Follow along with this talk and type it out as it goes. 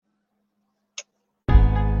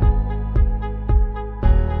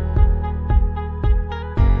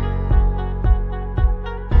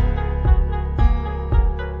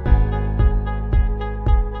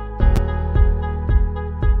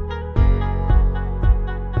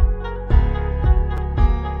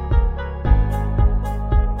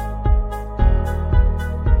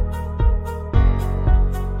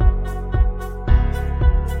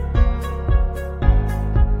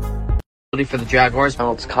responsibility for the Jaguars.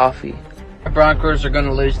 It's coffee. The Broncos are going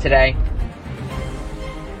to lose today.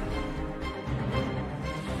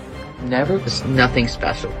 Never. It's nothing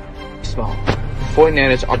special. Small.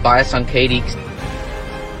 49ers are biased on KD.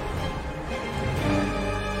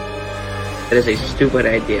 That is a stupid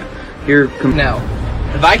idea. No.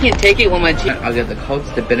 If I can't take it when my team, I'll give the Colts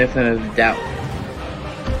the benefit of the doubt.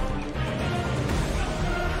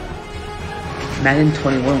 Madden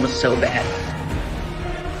 21 was so bad.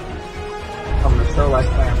 I'm so last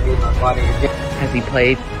time I'm getting my body again. Has he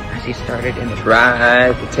played? Has he started in the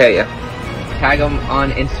Right to tell you. Tag him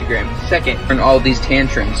on Instagram. Second, and all these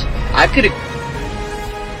tantrums. I could have.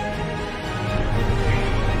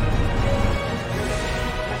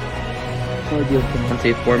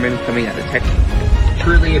 Monte Foreman coming out of Texas.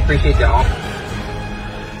 Truly appreciate the offer.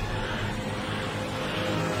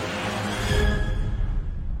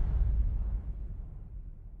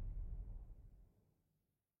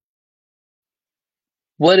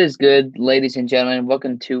 What is good, ladies and gentlemen?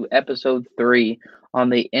 Welcome to episode 3 on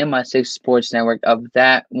the MI6 Sports Network of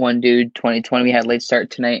That One Dude 2020. We had a late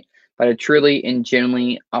start tonight, but I truly and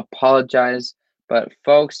genuinely apologize. But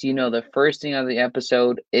folks, you know the first thing of the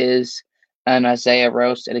episode is an Isaiah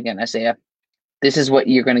roast. And again, Isaiah, this is what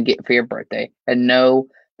you're going to get for your birthday. And no,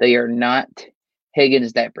 they are not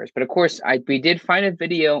Higgins diapers. But of course, we did find a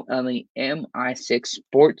video on the MI6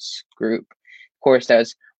 Sports group. Of course, that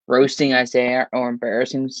was roasting Isaiah or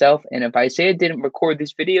embarrassing himself. And if Isaiah didn't record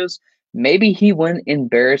these videos, maybe he wouldn't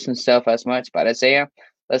embarrass himself as much. But Isaiah,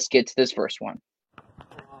 let's get to this first one.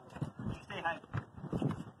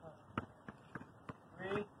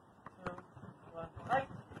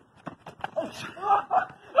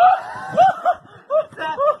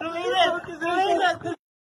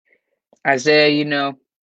 Isaiah, you know,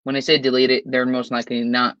 when they say delete it, they're most likely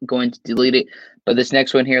not going to delete it. But this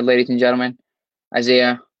next one here, ladies and gentlemen,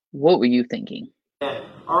 Isaiah, what were you thinking?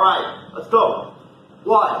 All right, let's go.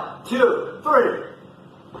 1, 2, 3.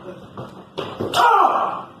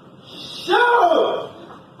 Oh! Shoot!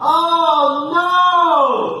 Oh,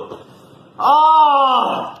 no!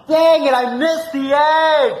 Oh, dang it, I missed the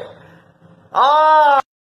egg! Oh!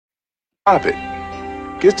 Stop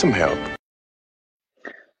it. Get some help.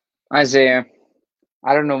 Isaiah,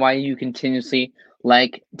 I don't know why you continuously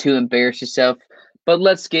like to embarrass yourself, but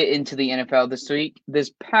let's get into the NFL this week.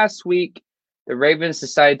 This past week, the Ravens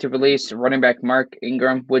decided to release running back Mark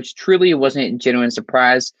Ingram, which truly wasn't a genuine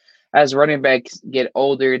surprise. As running backs get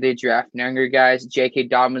older, they draft younger guys. J.K.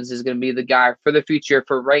 Dobbins is going to be the guy for the future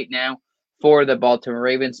for right now for the Baltimore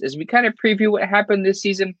Ravens. As we kind of preview what happened this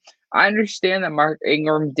season, I understand that Mark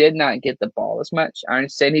Ingram did not get the ball as much. I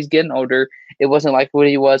understand he's getting older. It wasn't like what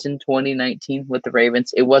he was in 2019 with the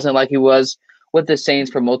Ravens. It wasn't like he was with the Saints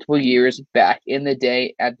for multiple years back in the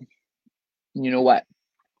day at you know what.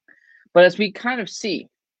 But as we kind of see,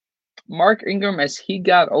 Mark Ingram, as he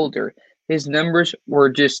got older, his numbers were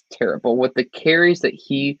just terrible with the carries that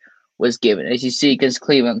he was given. As you see against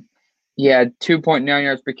Cleveland, he had 2.9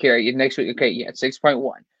 yards per carry. Next week, okay, he had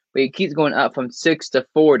 6.1. But he keeps going up from 6 to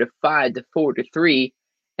 4 to 5 to 4 to 3.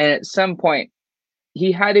 And at some point,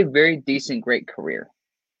 he had a very decent, great career.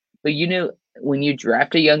 But you know, when you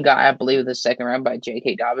draft a young guy, I believe in the second round by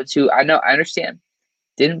J.K. Dobbins, who I understand,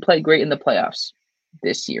 didn't play great in the playoffs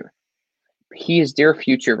this year. He is their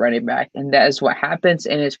future running back, and that is what happens.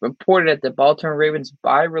 And it's reported that the Baltimore Ravens,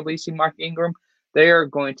 by releasing Mark Ingram, they are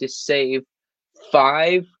going to save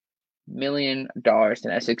 $5 million. And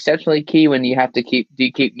that's exceptionally key when you have to do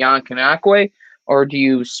you keep Jan Kanakwe, or do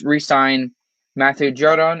you re-sign Matthew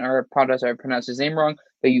Judon, or apologize, I pronounced his name wrong,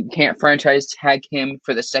 but you can't franchise tag him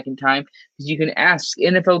for the second time. Because you can ask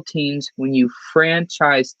NFL teams, when you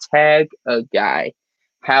franchise tag a guy,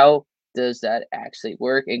 how does that actually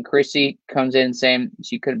work? And Chrissy comes in saying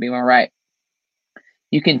she couldn't be more right.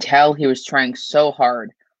 You can tell he was trying so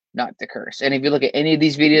hard not to curse. And if you look at any of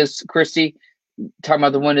these videos, Chrissy, talking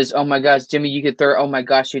about the one is, oh my gosh, Jimmy, you could throw, oh my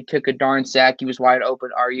gosh, you took a darn sack, he was wide open,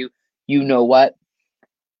 are you? You know what?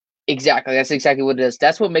 Exactly, that's exactly what it is.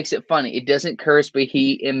 That's what makes it funny. It doesn't curse, but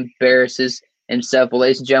he embarrasses himself. Well,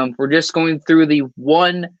 ladies and gentlemen, we're just going through the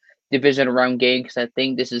one division round game because I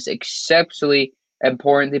think this is exceptionally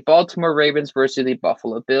important. The Baltimore Ravens versus the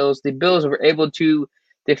Buffalo Bills. The Bills were able to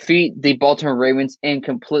defeat the Baltimore Ravens and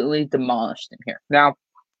completely demolish them here. Now,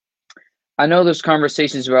 I know there's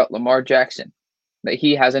conversations about Lamar Jackson, that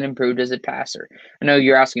he hasn't improved as a passer. I know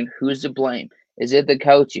you're asking, who's to blame? Is it the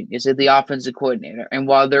coaching? Is it the offensive coordinator? And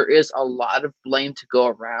while there is a lot of blame to go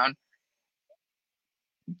around,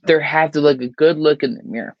 there have to look a good look in the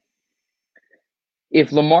mirror.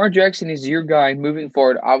 If Lamar Jackson is your guy moving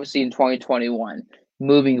forward, obviously in 2021,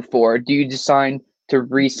 moving forward, do you decide to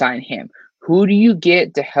re-sign him? Who do you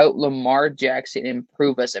get to help Lamar Jackson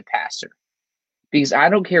improve as a passer? Because I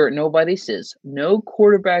don't care what nobody says, no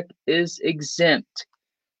quarterback is exempt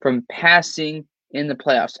from passing in the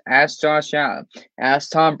playoffs. Ask Josh Allen,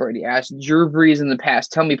 ask Tom Brady, ask Drew Brees in the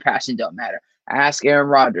past. Tell me passing don't matter. Ask Aaron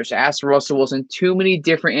Rodgers, ask Russell Wilson. Too many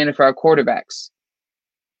different NFL quarterbacks.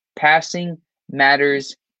 Passing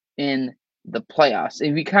matters in the playoffs.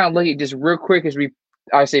 If we kind of look at just real quick as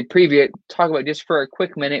preview it, talk about just for a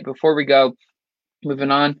quick minute before we go,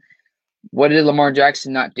 moving on. What did Lamar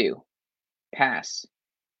Jackson not do? Pass.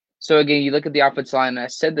 So again, you look at the offensive line, and I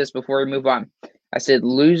said this before we move on. I said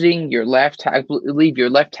leave your left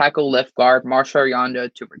tackle, left guard, Marshall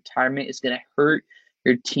Yanda to retirement is going to hurt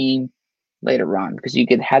your team later on because you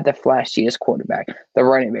could have the flashiest quarterback, the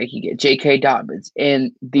running back, you get J.K. Dobbins,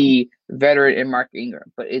 and the veteran in Mark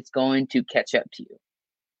Ingram, but it's going to catch up to you.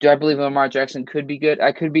 Do I believe Lamar Jackson could be good?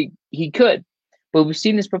 He could, but we've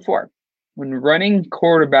seen this before. When running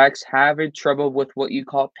quarterbacks have trouble with what you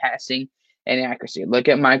call passing and accuracy. Look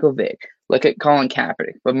at Michael Vick. Look at Colin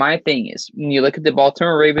Kaepernick. But my thing is, when you look at the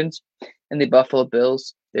Baltimore Ravens and the Buffalo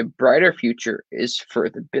Bills, the brighter future is for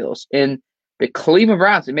the Bills. And the Cleveland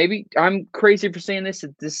Browns, and maybe I'm crazy for saying this,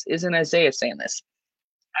 this isn't Isaiah saying this.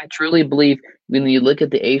 I truly believe when you look at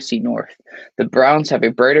the AFC North, the Browns have a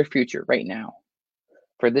brighter future right now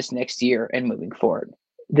for this next year and moving forward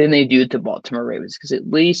than they do the Baltimore Ravens because at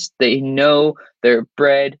least they know their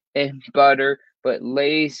bread and butter. But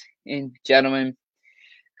ladies and gentlemen,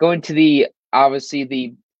 going to the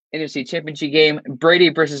NFC Championship game, Brady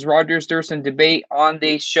versus Rodgers. There was some debate on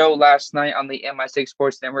the show last night on the MI6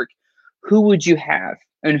 Sports Network. Who would you have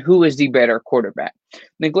and who is the better quarterback?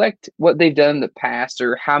 Neglect what they've done in the past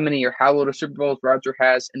or how many or how little Super Bowls Rodgers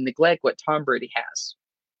has and neglect what Tom Brady has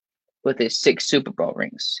with his 6 Super Bowl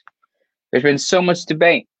rings. There's been so much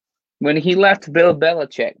debate. When he left Bill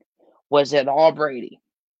Belichick, was it all Brady?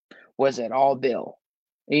 Was it all Bill?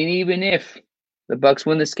 And even if the Bucs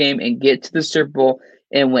win this game and get to the Super Bowl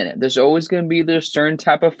and win it, there's always going to be those certain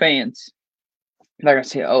type of fans that are going to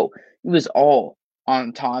say, oh, it was all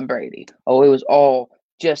on Tom Brady. Oh, it was all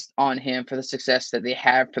just on him for the success that they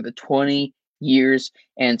have for the 20 years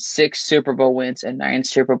and 6 Super Bowl wins and 9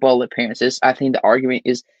 Super Bowl appearances. I think the argument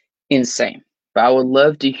is insane. But I would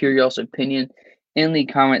love to hear y'all's opinion in the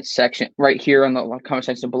comment section, right here on the comment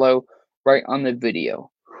section below, right on the video.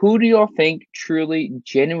 Who do y'all think truly,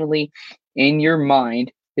 genuinely, in your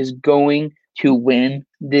mind, is going to win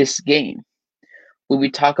this game? When we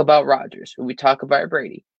talk about Rodgers, when we talk about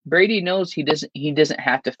Brady, Brady knows he doesn't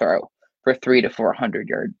have to throw for 300 to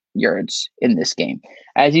 400 yards in this game.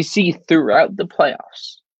 As you see throughout the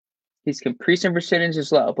playoffs, his completion percentage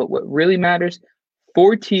is low, but what really matters,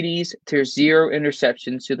 4 TDs to 0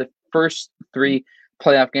 interceptions to the first 3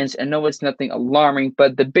 playoff games. I know it's nothing alarming,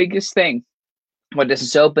 but the biggest thing, what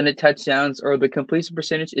doesn't open to touchdowns or the completion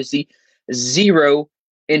percentage, is the 0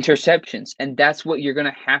 interceptions. And that's what you're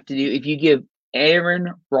going to have to do if you give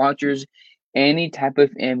Aaron Rodgers any type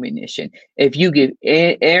of ammunition. If you give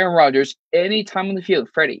Aaron Rodgers any time on the field,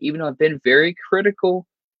 Freddie, even though I've been very critical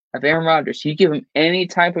of Aaron Rodgers, you give him any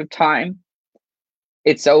type of time,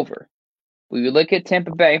 it's over. When you look at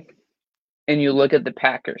Tampa Bay and you look at the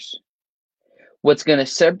Packers, what's going to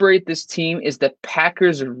separate this team is the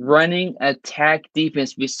Packers' running attack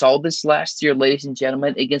defense. We saw this last year, ladies and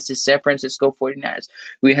gentlemen, against the San Francisco 49ers.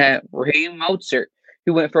 We had Raheem Mostert,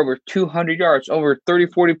 who went for over 200 yards, over 30,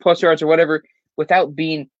 40-plus yards or whatever, without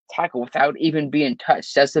being tackled, without even being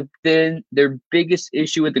touched. That's been their biggest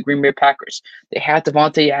issue with the Green Bay Packers. They have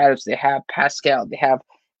Davante Adams. They have Pascal. They have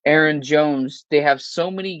Aaron Jones. They have so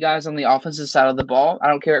many guys on the offensive side of the ball. I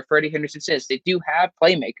don't care what Freddie Henderson says. They do have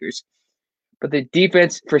playmakers. But the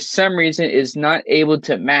defense, for some reason, is not able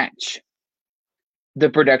to match the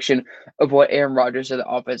production of what Aaron Rodgers and the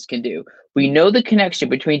offense can do. We know the connection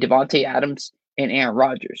between Davante Adams and Aaron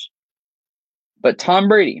Rodgers. But Tom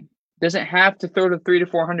Brady doesn't have to throw to 300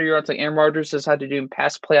 to 400 yards like Aaron Rodgers has had to do in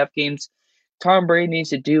past playoff games. Tom Brady needs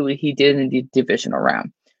to do what he did in the divisional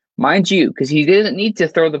round. Mind you, because he didn't need to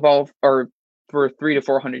throw the ball for 300 to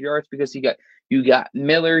 400 yards because you got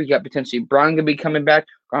Miller, you got potentially Brown going to be coming back,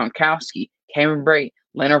 Gronkowski, Cameron Brate,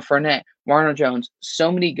 Leonard Fournette, Ronald Jones,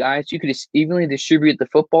 so many guys. You could evenly distribute the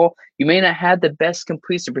football. You may not have the best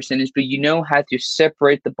completion percentage, but you know how to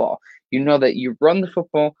separate the ball. You know that you run the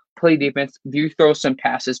football, play defense, you throw some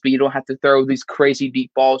passes, but you don't have to throw these crazy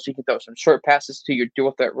deep balls. You can throw some short passes to your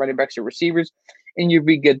dual threat running backs or receivers, and you'll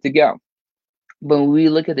be good to go. But when we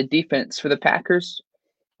look at the defense for the Packers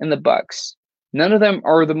and the Bucs, none of them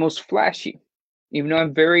are the most flashy. Even though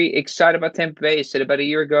I'm very excited about Tampa Bay, I said about a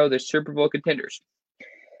year ago, they're Super Bowl contenders.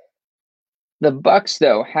 The Bucks,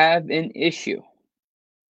 though, have an issue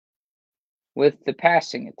with the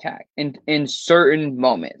passing attack in certain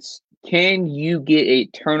moments. Can you get a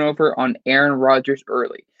turnover on Aaron Rodgers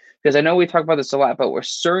early? Because I know we talk about this a lot, but with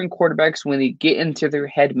certain quarterbacks, when they get into their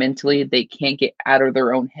head mentally, they can't get out of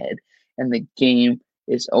their own head, and the game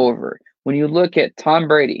is over. When you look at Tom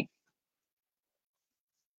Brady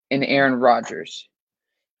and Aaron Rodgers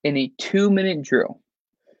in a 2-minute drill,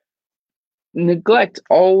 neglect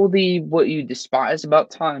all the what you despise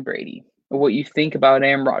about Tom Brady or what you think about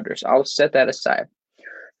Aaron Rodgers. I'll set that aside.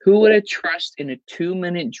 Who would I trust in a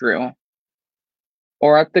 2-minute drill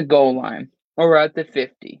or at the goal line or at the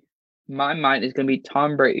 50? My mind is going to be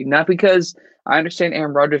Tom Brady. Not because I understand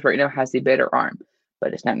Aaron Rodgers right now has the better arm,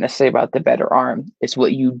 but it's not necessarily about the better arm. It's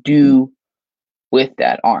what you do with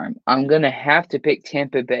that arm. I'm going to have to pick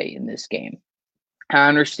Tampa Bay in this game. I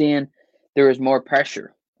understand there is more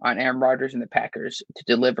pressure on Aaron Rodgers and the Packers to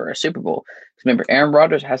deliver a Super Bowl. Remember, Aaron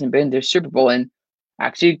Rodgers hasn't been to a Super Bowl in,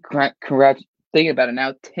 actually, correct, thinking about it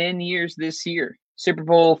now, 10 years this year. Super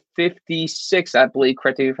Bowl 56, I believe.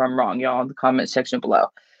 Correct me if I'm wrong, y'all, in the comment section below.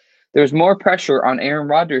 There's more pressure on Aaron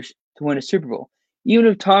Rodgers to win a Super Bowl, even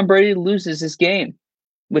if Tom Brady loses this game,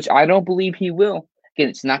 which I don't believe he will. Again,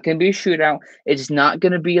 it's not going to be a shootout. It's not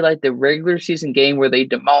going to be like the regular season game where they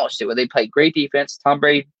demolished it, where they played great defense. Tom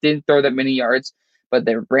Brady didn't throw that many yards, but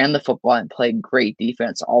they ran the football and played great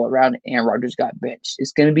defense all around. Aaron Rodgers got benched.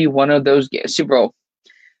 It's going to be one of those games. Super Bowl.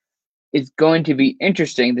 It's going to be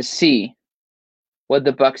interesting to see what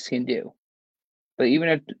the Bucks can do. But even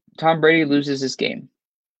if Tom Brady loses this game,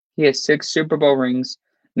 he has 6 Super Bowl rings,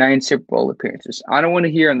 9 Super Bowl appearances. I don't want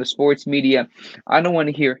to hear on the sports media, I don't want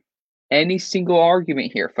to hear any single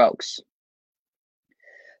argument here, folks,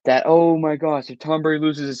 that, oh my gosh, if Tom Brady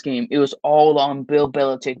loses this game, it was all on Bill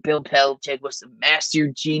Belichick. Bill Belichick was the master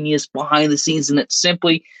genius behind the scenes, and it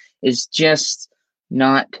simply is just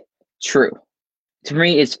not true. To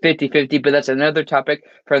me, it's 50-50, but that's another topic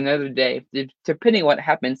for another day, depending on what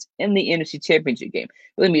happens in the NFC Championship game.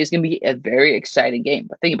 Believe me, it's going to be a very exciting game.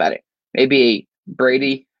 But think about it. Maybe a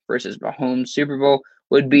Brady versus Mahomes Super Bowl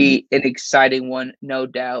would be an exciting one, no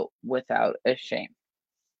doubt, without a shame.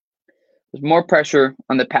 There's more pressure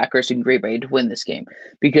on the Packers and Green Bay to win this game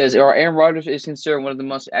because Aaron Rodgers is considered one of the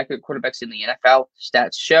most accurate quarterbacks in the NFL.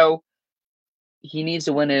 Stats show he needs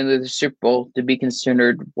to win another Super Bowl to be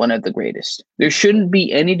considered one of the greatest. There shouldn't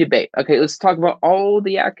be any debate. Okay, let's talk about all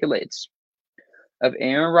the accolades of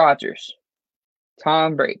Aaron Rodgers,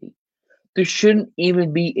 Tom Brady. There shouldn't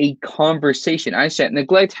even be a conversation. I said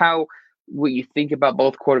neglect what you think about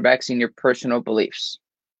both quarterbacks and your personal beliefs.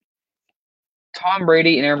 Tom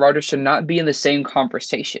Brady and Aaron Rodgers should not be in the same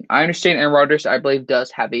conversation. I understand Aaron Rodgers, I believe, does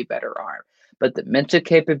have a better arm, but the mental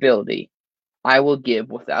capability I will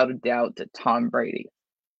give without a doubt to Tom Brady.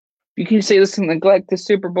 You can say, listen, neglect the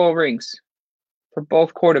Super Bowl rings for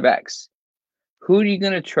both quarterbacks. Who are you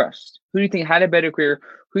going to trust? Who do you think had a better career?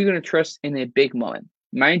 Who are you going to trust in a big moment?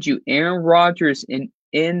 Mind you, Aaron Rodgers in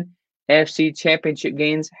NFC Championship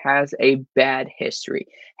games has a bad history,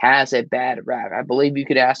 has a bad rap. I believe you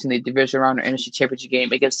could ask in the division round or NFC Championship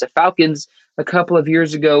game against the Falcons a couple of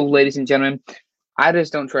years ago, ladies and gentlemen. I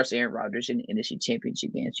just don't trust Aaron Rodgers in NFC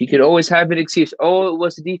Championship games. You could always have an excuse. Oh, it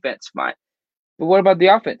was the defense. Fine. But what about the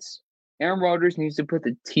offense? Aaron Rodgers needs to put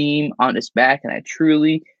the team on his back, and I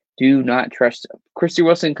truly do not trust him. Christy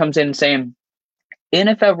Wilson comes in saying,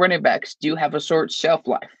 NFL running backs do have a short shelf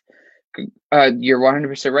life. You're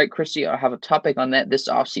 100% right, Christy. I'll have a topic on that this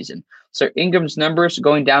offseason. So Ingram's numbers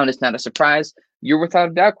going down is not a surprise. You're without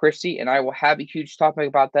a doubt, Christy, and I will have a huge topic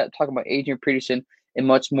about that, talking about Adrian Peterson and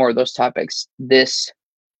much more of those topics this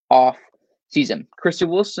off season. Christy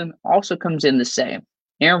Wilson also comes in to say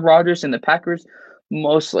Aaron Rodgers and the Packers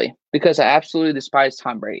mostly because I absolutely despise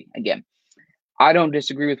Tom Brady. Again, I don't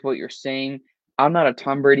disagree with what you're saying. I'm not a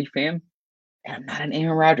Tom Brady fan, and I'm not an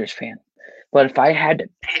Aaron Rodgers fan. But if I had to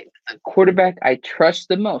pick the quarterback I trust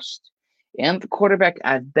the most and the quarterback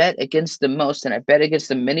I've bet against the most, and I bet against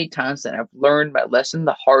them many times, and I've learned my lesson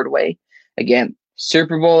the hard way, again,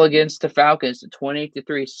 Super Bowl against the Falcons, the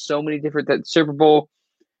 28-3, so many different that Super Bowl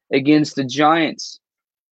against the Giants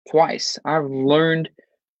twice. I've learned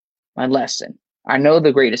my lesson. I know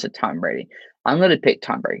the greatest of Tom Brady. I'm going to pick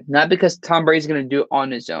Tom Brady, not because Tom Brady's going to do it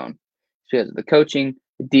on his own, it's because of the coaching,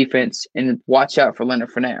 the defense, and watch out for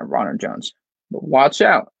Leonard Fournette and Ronald Jones. But watch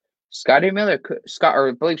out, Scott Miller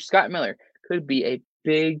could be a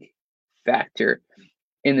big factor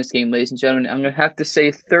in this game, ladies and gentlemen. I'm going to have to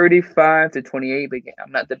say 35-28, but again,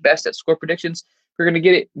 I'm not the best at score predictions. We're going to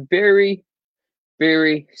get it very,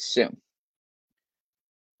 very soon.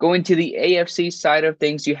 Going to the AFC side of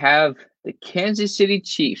things, you have the Kansas City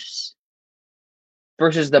Chiefs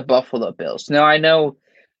versus the Buffalo Bills. Now, I know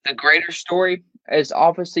the greater story is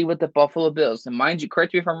obviously with the Buffalo Bills. And mind you,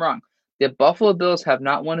 correct me if I'm wrong, the Buffalo Bills have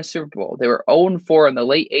not won a Super Bowl. They were 0-4 in the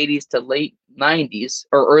late 80s to late 90s,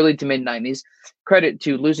 or early to mid 90s. Credit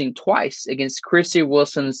to losing twice against Christy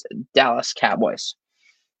Wilson's Dallas Cowboys.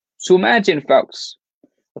 So imagine, folks,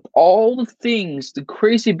 with all the things the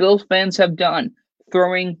crazy Bills fans have done,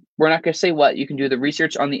 throwing, we're not going to say what, you can do the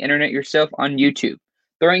research on the internet yourself on YouTube,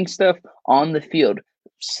 throwing stuff on the field,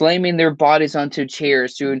 slamming their bodies onto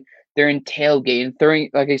chairs, doing they're in tailgate, throwing,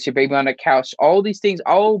 like I said, baby on a couch. All these things,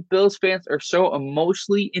 all Bills fans are so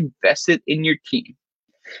emotionally invested in your team.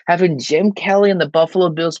 Having Jim Kelly and the Buffalo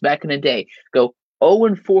Bills back in the day go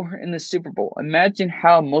 0-4 in the Super Bowl. Imagine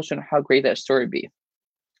how emotional, how great that story would be.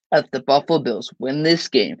 If the Buffalo Bills win this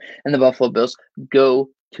game and the Buffalo Bills go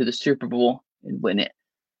to the Super Bowl and win it.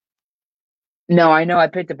 Now, I know I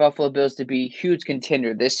picked the Buffalo Bills to be a huge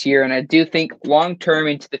contender this year, and I do think long-term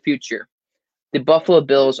into the future, the Buffalo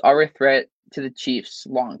Bills are a threat to the Chiefs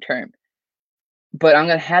long-term. But I'm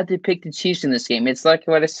going to have to pick the Chiefs in this game. It's like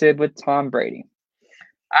what I said with Tom Brady.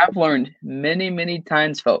 I've learned many, many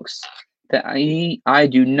times, folks, that I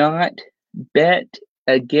do not bet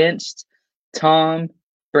against Tom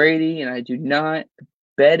Brady, and I do not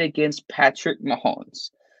bet against Patrick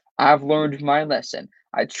Mahomes. I've learned my lesson.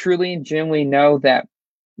 I truly and genuinely know that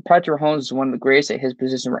Patrick Mahomes is one of the greatest at his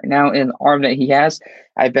position right now in the arm that he has.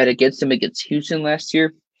 I bet against him against Houston last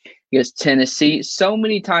year, against Tennessee, so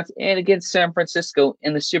many times, and against San Francisco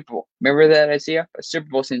in the Super Bowl. Remember that, Isaiah? The Super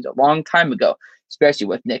Bowl seems a long time ago, especially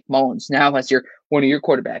with Nick Mullins now as one of your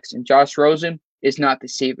quarterbacks. And Josh Rosen is not the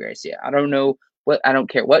savior, Isaiah. I don't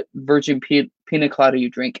care what virgin pina colada you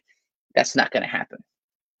drink. That's not going to happen.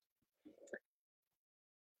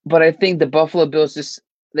 But I think the Buffalo Bills,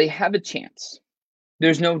 they have a chance.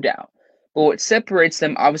 There's no doubt. But what separates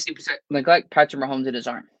them, obviously, like Patrick Mahomes and his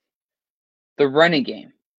arm, the running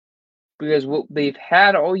game. Because what they've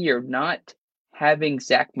had all year, not having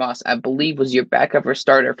Zach Moss, I believe was your backup or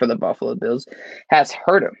starter for the Buffalo Bills, has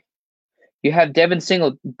hurt him. You have Devin,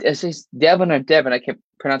 I can't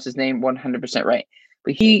pronounce his name 100% right.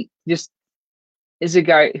 But he just is a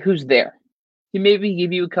guy who's there. He maybe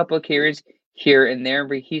give you a couple of carries here and there,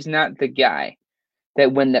 but he's not the guy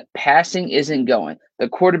that when the passing isn't going, the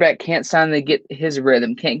quarterback can't suddenly get his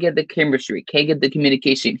rhythm, can't get the chemistry, can't get the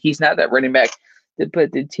communication. He's not that running back to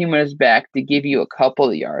put the team on his back to give you a couple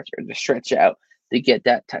of yards or to stretch out to get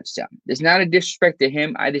that touchdown. It's not a disrespect to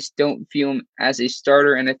him. I just don't feel him as a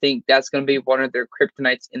starter, and I think that's going to be one of their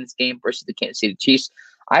kryptonites in this game versus the Kansas City Chiefs.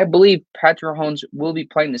 I believe Patrick Mahomes will be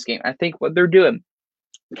playing this game. I think what they're doing,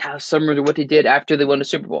 kind of similar to what they did after they won the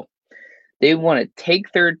Super Bowl. They want to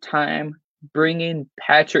take their time bringing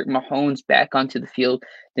Patrick Mahomes back onto the field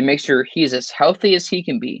to make sure he's as healthy as he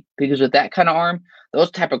can be. Because with that kind of arm, those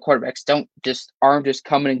type of quarterbacks don't just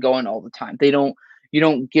coming and going all the time. You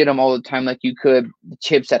don't get them all the time like you could the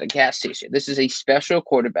chips at a gas station. This is a special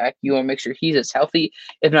quarterback. You want to make sure he's as healthy,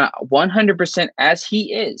 if not 100% as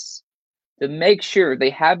he is, to make sure they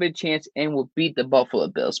have a chance and will beat the Buffalo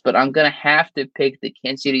Bills. But I'm going to have to pick the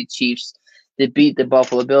Kansas City Chiefs to beat the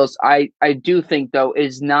Buffalo Bills. I do think, though,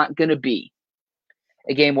 it's not going to be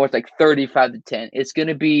a game worth like 35-10. It's going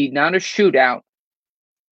to be not a shootout,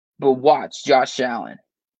 but watch Josh Allen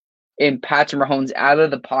and Patrick Mahomes out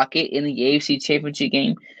of the pocket in the AFC Championship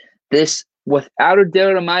game. This, without a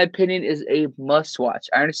doubt, in my opinion, is a must-watch.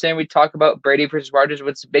 I understand we talk about Brady versus Rodgers,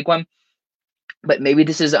 what's the big one, but maybe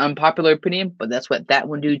this is an unpopular opinion, but that's what That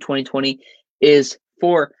One Dude 2020 is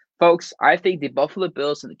for. Folks, I think the Buffalo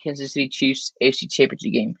Bills and the Kansas City Chiefs AFC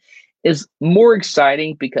Championship game is more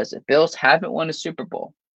exciting because the Bills haven't won a Super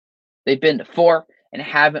Bowl. They've been to 4 and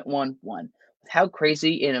haven't won one. With how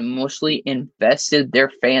crazy and emotionally invested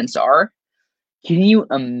their fans are, can you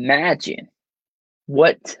imagine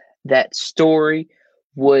what that story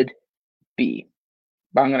would be?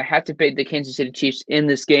 But I'm going to have to pick the Kansas City Chiefs in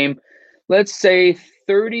this game. Let's say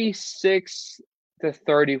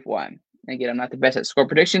 36-31. Again, I'm not the best at score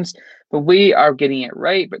predictions, but we are getting it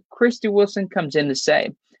right. But Christy Wilson comes in to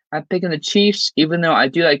say, I'm picking the Chiefs, even though I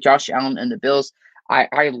do like Josh Allen and the Bills.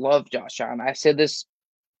 I love Josh Allen. I said this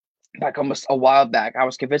back almost a while back. I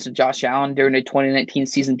was convinced of Josh Allen during the 2019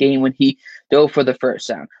 season game when he dove for the first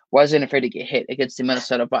down. Wasn't afraid to get hit against the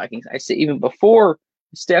Minnesota Vikings. I said even before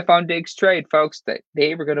Stephon Diggs trade, folks, that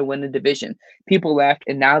they were going to win the division. People laughed,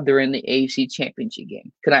 and now they're in the AFC Championship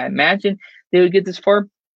game. Could I imagine they would get this far?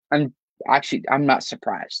 I'm not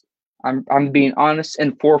surprised. I'm being honest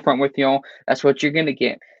and forefront with y'all. That's what you're going to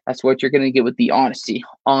get. That's what you're going to get with the honesty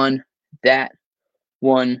on That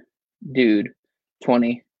One Dude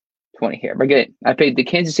 2020. 20 here. But again, I picked the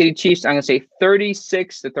Kansas City Chiefs. I'm going to say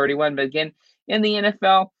 36-31. But again, in the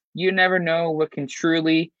NFL, you never know what can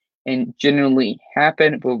truly and genuinely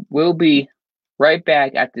happen. But we'll be right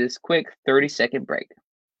back after this quick 30-second break.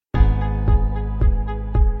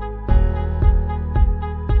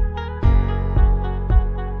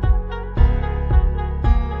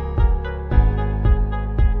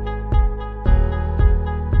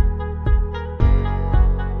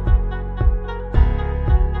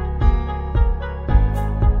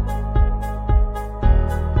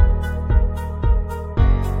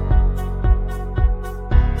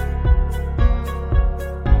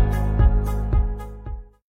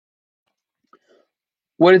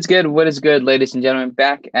 What is good, ladies and gentlemen?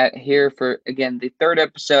 Back at here for, again, the third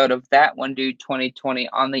episode of That One Dude 2020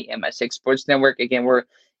 on the MSX Sports Network. Again,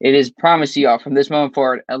 it is promised to y'all from this moment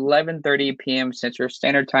forward, 11:30 p.m. Central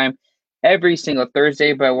Standard Time every single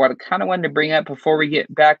Thursday. But what I kind of wanted to bring up before we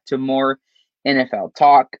get back to more NFL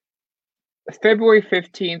talk, February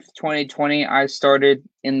 15th, 2020, I started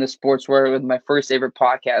in the sports world with my first ever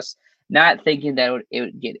podcast, not thinking that it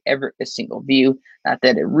would get ever a single view, not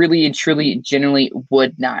that it really and truly genuinely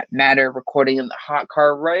would not matter, recording in the hot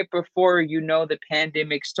car right before the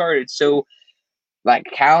pandemic started. So, like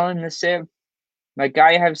Callan has said, like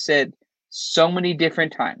I have said so many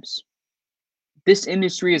different times, this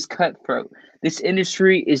industry is cutthroat. This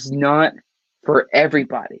industry is not for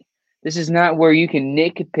everybody. This is not where you can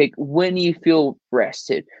nitpick when you feel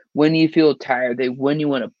rested, when you feel tired, when you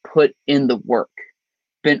want to put in the work.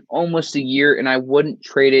 Been almost a year, and I wouldn't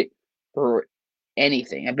trade it for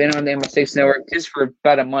anything. I've been on the MSX Network just for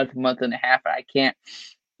about a month and a half, and I can't,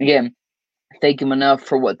 again, thank them enough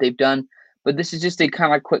for what they've done. But this is just a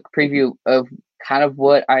kind of quick preview of kind of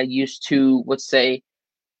what I used to, let's say,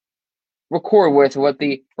 record with, what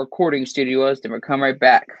the recording studio was. Then we'll come right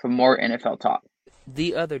back for more NFL talk.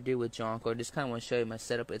 The other dude with Jonko, just kind of want to show you my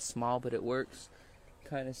setup. It's small, but it works.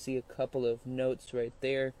 Kind of see a couple of notes right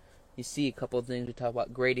there. You see a couple of things we talk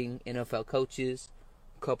about grading NFL coaches,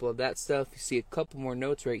 a couple of that stuff. You see a couple more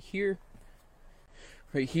notes right here.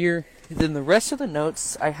 And then the rest of the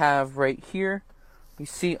notes I have right here. You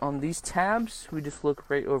see on these tabs, we just look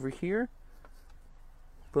right over here.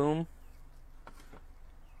 Boom.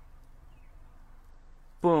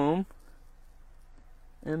 Boom.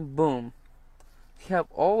 And boom. You have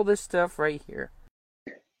all this stuff right here.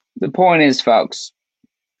 The point is, folks,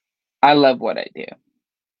 I love what I do.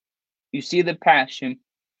 You see the passion.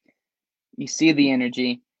 You see the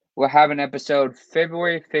energy. We'll have an episode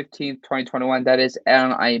February 15th, 2021. That is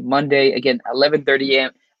on a Monday. Again,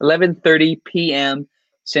 11:30 p.m.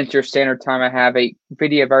 Central Standard Time. I have a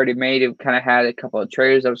video I've already made. It kind of had a couple of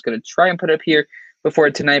trailers I was going to try and put up here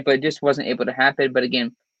before tonight, but it just wasn't able to happen. But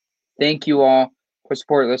again, thank you all for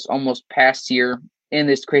supporting this almost past year in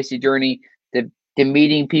this crazy journey. The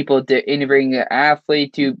meeting people, the interviewing the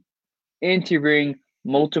athlete, to interviewing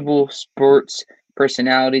multiple sports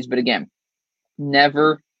personalities. But again,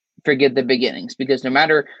 never forget the beginnings, because no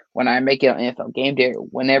matter when I make it on NFL Game Day or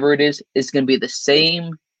whenever it is, it's going to be the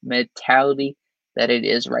same mentality that it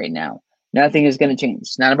is right now. Nothing is going to change.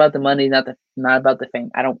 It's not about the money, not about the fame.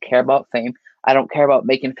 I don't care about fame. I don't care about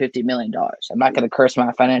making $50 million. I'm not going to curse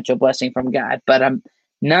my financial blessing from God, but I'm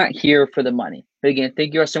not here for the money. But again,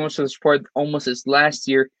 thank you all so much for the support. Almost this last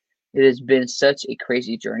year, it has been such a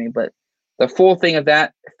crazy journey, but the full thing of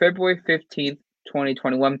that, February 15th,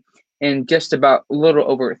 2021, in just about a little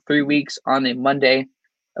over 3 weeks on a Monday,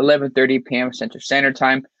 11:30 p.m. Central Standard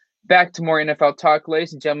Time. Back to more NFL talk,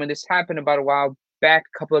 ladies and gentlemen. This happened about a while back,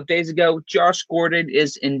 a couple of days ago. Josh Gordon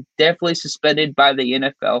is indefinitely suspended by the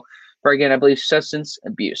NFL for, again, I believe, substance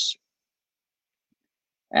abuse.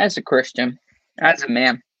 As a Christian, as a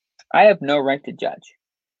man, I have no right to judge.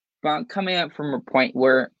 But I'm coming up from a point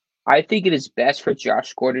where I think it is best for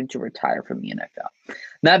Josh Gordon to retire from the NFL.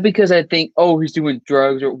 Not because I think, he's doing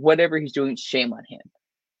drugs or whatever he's doing, shame on him.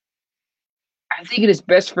 I think it is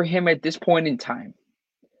best for him at this point in time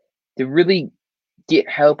to really get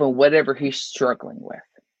help in whatever he's struggling with.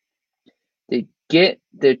 To get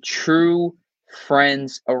the true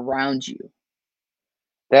friends around you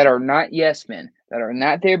that are not yes men, that are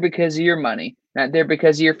not there because of your money, not there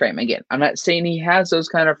because of your fame. Again, I'm not saying he has those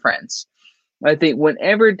kind of friends. I think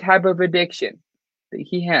whatever type of addiction that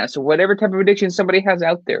he has, or whatever type of addiction somebody has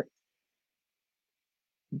out there,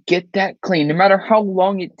 get that clean. No matter how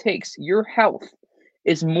long it takes, your health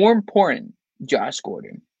is more important, Josh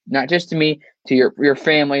Gordon. Not just to me, to your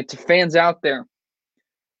family, to fans out there.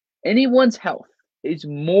 Anyone's health is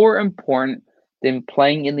more important than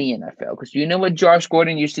playing in the NFL. Because you know what Josh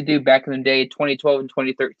Gordon used to do back in the day, 2012 and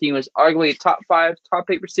 2013, was arguably a top 5,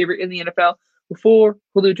 top 8 receiver in the NFL, before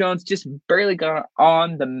Julio Jones just barely got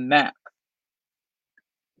on the map.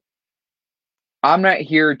 I'm not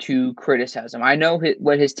here to criticize him. I know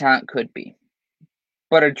what his talent could be.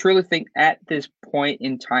 But I truly think at this point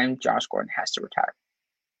in time, Josh Gordon has to retire.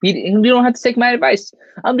 You don't have to take my advice.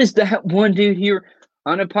 I'm just that one dude here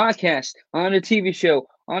on a podcast, on a TV show,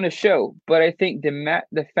 on a show. But I think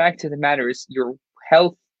the fact of the matter is your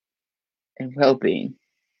health and well-being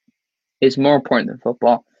is more important than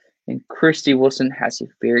football. And Christy Wilson has a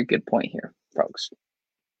very good point here, folks.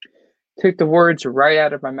 Took the words right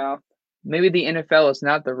out of my mouth. Maybe the NFL is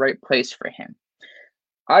not the right place for him.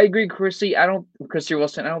 I agree, Christy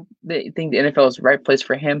Wilson. I don't think the NFL is the right place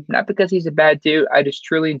for him. Not because he's a bad dude. I just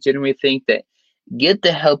truly and genuinely think that get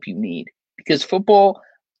the help you need. Because football,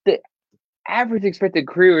 the average expected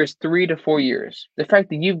career is 3 to 4 years. The fact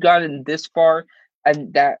that you've gotten this far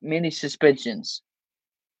and that many suspensions,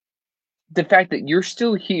 the fact that you're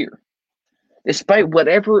still here, despite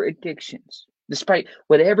whatever addictions, despite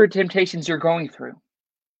whatever temptations you're going through,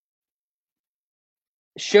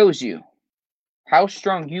 shows you how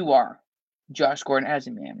strong you are, Josh Gordon, as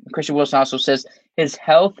a man. Christian Wilson also says his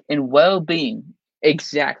health and well-being,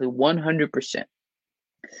 exactly 100%.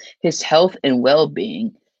 His health and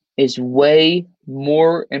well-being is way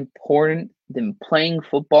more important than playing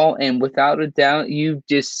football. And without a doubt, you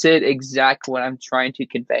just said exactly what I'm trying to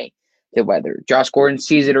convey. That whether Josh Gordon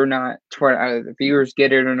sees it or not, to where either the viewers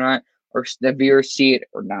get it or not, or the viewers see it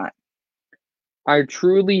or not. I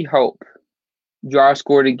truly hope Josh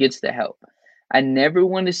Gordon gets the help. I never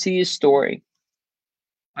want to see a story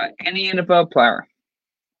by any NFL player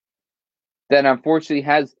that unfortunately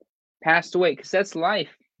has passed away, because that's life.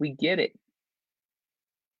 We get it.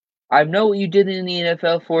 I know what you did in the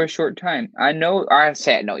NFL for a short time. I know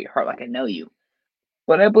your heart like I know you.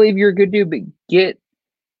 But I believe you're a good dude, but get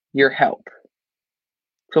your help.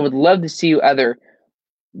 So I would love to see you either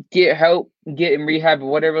get help, get in rehab, or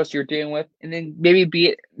whatever else you're dealing with, and then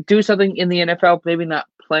maybe do something in the NFL, maybe not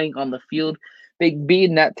playing on the field,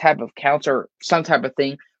 being that type of counselor or some type of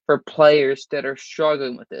thing for players that are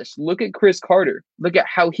struggling with this. Look at Chris Carter. Look at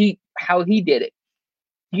how he did it.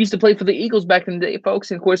 He used to play for the Eagles back in the day, folks,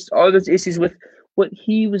 and of course all those issues with what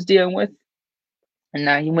he was dealing with. And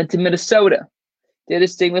now he went to Minnesota. Did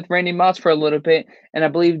his thing with Randy Moss for a little bit, and I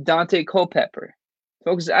believe Dante Culpepper.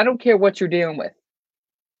 Folks, I don't care what you're dealing with.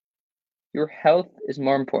 Your health is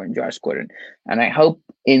more important, Josh Gordon. And I hope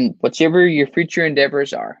in whichever your future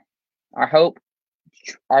endeavors are,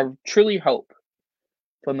 I truly hope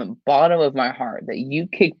from the bottom of my heart that you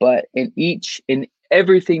kick butt in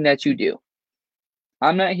everything that you do.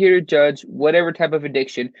 I'm not here to judge whatever type of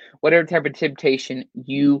addiction, whatever type of temptation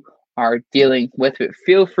you are dealing with. But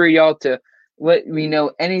feel free, y'all, to let me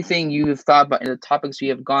know anything you've thought about in the topics we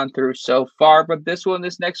have gone through so far. But this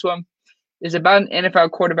next one, is about an NFL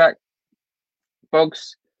quarterback.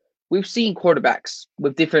 Folks, we've seen quarterbacks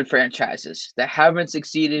with different franchises that haven't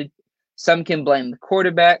succeeded. Some can blame the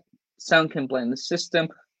quarterback, some can blame the system,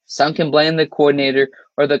 some can blame the coordinator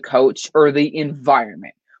or the coach or the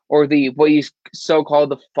environment or what you so-called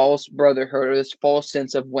the false brotherhood or this false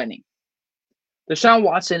sense of winning. Deshaun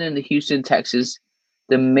Watson and the Houston Texans,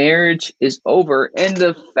 the marriage is over. And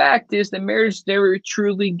the fact is the marriage never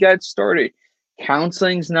truly got started.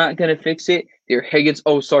 Counseling's not going to fix it. Dear Higgins,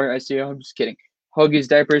 I'm just kidding. Hug his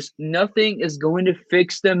diapers. Nothing is going to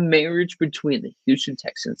fix the marriage between the Houston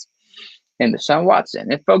Texans and Deshaun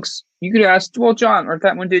Watson. And folks, you could ask, well, John, or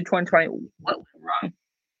that one did 2020, what went wrong?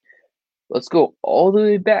 Let's go all the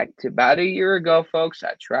way back to about a year ago, folks.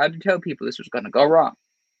 I tried to tell people this was going to go wrong.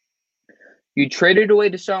 You traded away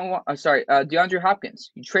DeAndre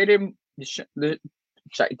Hopkins. You traded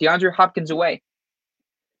DeAndre Hopkins away.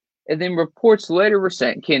 And then reports later were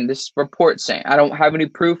saying, I don't have any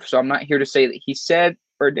proof, so I'm not here to say that he said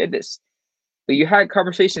or did this. But you had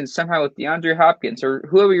conversations somehow with DeAndre Hopkins or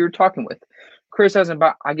whoever you were talking with, criticizing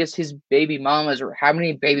about, I guess, his baby mamas or how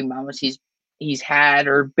many baby mamas he's had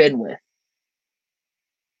or been with.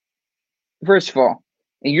 First of all,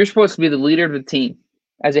 and you're supposed to be the leader of the team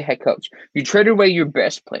as a head coach. You traded away your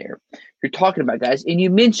best player. You're talking about guys, and you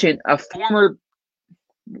mentioned a former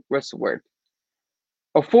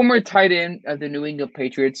tight end of the New England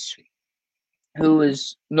Patriots who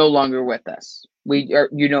is no longer with us.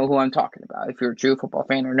 You know who I'm talking about if you're a true football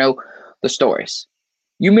fan or know the stories.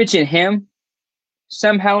 You mentioned him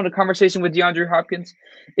somehow in a conversation with DeAndre Hopkins.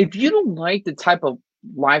 If you don't like the type of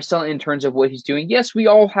lifestyle in terms of what he's doing, yes, we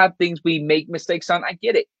all have things we make mistakes on. I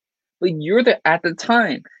get it. But at the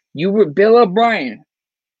time, you were Bill O'Brien,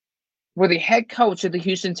 were the head coach of the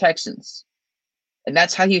Houston Texans. And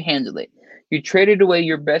that's how you handled it. You traded away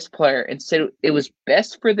your best player and said it was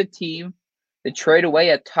best for the team to trade away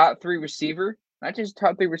a top 3 receiver. Not just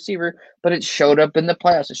top 3 receiver, but it showed up in the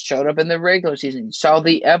playoffs. It showed up in the regular season. You saw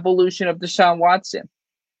the evolution of Deshaun Watson.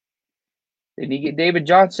 Then you get David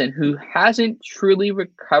Johnson, who hasn't truly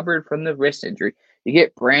recovered from the wrist injury. You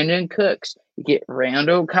get Brandon Cooks. You get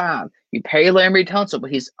Randall Cobb. You pay Larry Tunsil,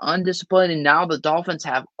 but he's undisciplined, and now the Dolphins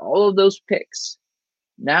have all of those picks.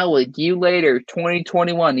 Now, a year later,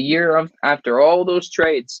 2021, the year of after all those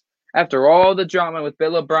trades, after all the drama with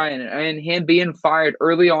Bill O'Brien and him being fired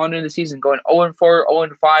early on in the season, going 0-4,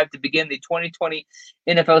 0-5 to begin the 2020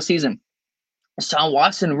 NFL season, Deshaun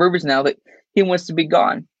Watson rumors now that he wants to be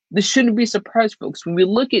gone. This shouldn't be a surprise, folks. When we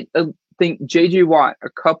look at, I think, J.J. Watt a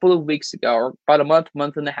couple of weeks ago, or about a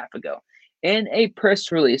month and a half ago, in a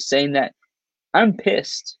press release saying that, I'm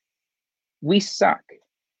pissed. We suck.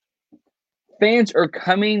 Fans are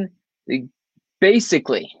coming,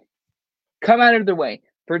 basically, come out of their way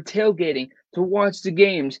for tailgating, to watch the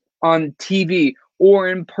games on TV or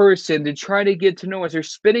in person, to try to get to know us. They're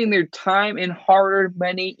spending their time and hard-earned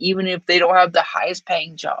money, even if they don't have the highest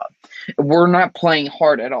paying job. We're not playing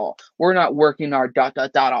hard at all. We're not working our ...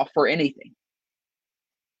 off for anything.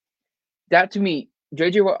 That, to me,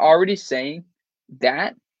 J.J. Watt already saying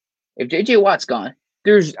that if J.J. Watt's gone,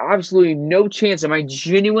 there's absolutely no chance, in my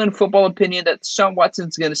genuine football opinion, that Deshaun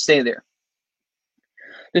Watson's going to stay there.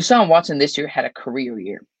 Deshaun Watson this year had a career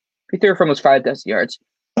year. He threw for almost 5,000 yards.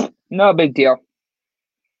 No big deal.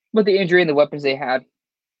 But the injury and the weapons they had,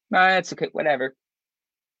 it's okay, whatever.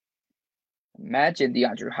 Imagine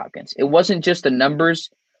DeAndre Hopkins. It wasn't just the numbers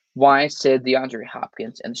why I said DeAndre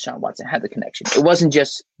Hopkins and Deshaun Watson had the connection. It wasn't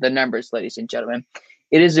just the numbers, ladies and gentlemen.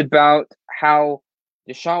 It is about how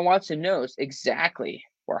Deshaun Watson knows exactly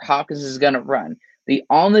where Hopkins is going to run. The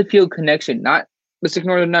on-the-field connection, not let's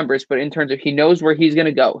ignore the numbers, but in terms of he knows where he's going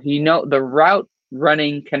to go. The route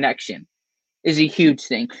running connection is a huge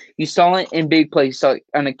thing. You saw it in big plays. You saw it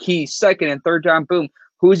on a key second and third down, boom.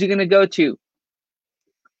 Who is he going to go to?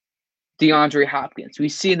 DeAndre Hopkins. We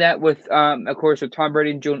see that with, of course, with Tom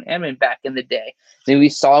Brady and Julian Edelman back in the day. Then we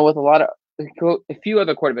saw with a few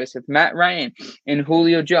other quarterbacks, with Matt Ryan and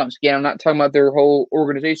Julio Jones. Again, I'm not talking about their whole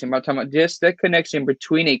organization, but I'm talking about just the connection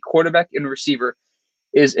between a quarterback and a receiver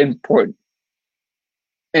is important.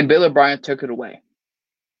 And Bill O'Brien took it away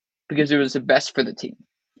because it was the best for the team.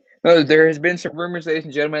 There has been some rumors, ladies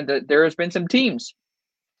and gentlemen, that there has been some teams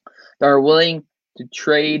that are willing to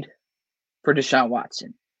trade for Deshaun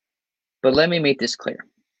Watson. But let me make this clear.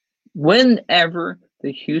 Whenever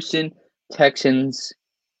the Houston Texans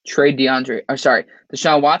trade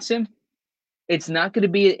Deshaun Watson, it's not going to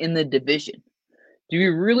be in the division. Do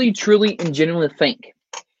you really, truly, and genuinely think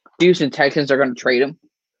the Houston Texans are going to trade him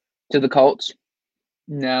to the Colts?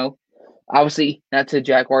 No. Obviously, not to the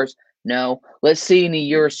Jaguars. No. Let's see in a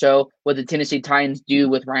year or so what the Tennessee Titans do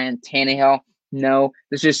with Ryan Tannehill. No.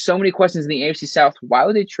 There's just so many questions in the AFC South. Why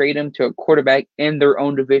would they trade him to a quarterback in their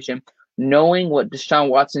own division, knowing what Deshaun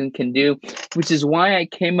Watson can do? Which is why I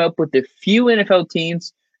came up with a few NFL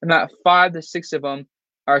teams, about 5 to 6 of them,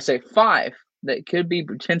 or say 5, that could be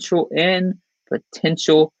potential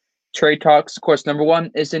trade talks. Of course, number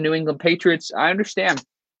 1 is the New England Patriots. I understand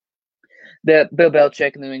that Bill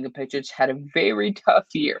Belichick and the New England Patriots had a very tough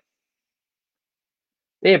year.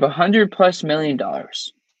 They have $100+ million.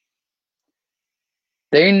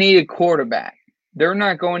 They need a quarterback. They're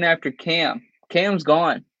not going after Cam. Cam's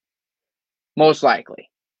gone, most likely.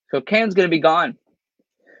 So Cam's going to be gone.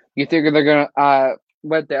 You think they're going to,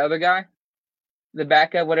 what the other guy? The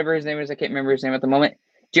backup, whatever his name is, I can't remember his name at the moment.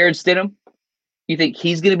 Jared Stidham. You think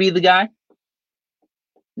he's going to be the guy?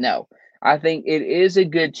 No. I think it is a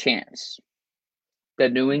good chance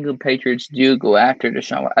that New England Patriots do go after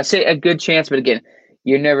Deshaun Watson. I say a good chance, but again,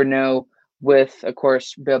 you never know with, of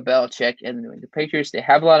course, Bill Belichick and the New England Patriots. They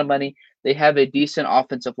have a lot of money. They have a decent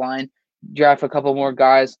offensive line. Draft a couple more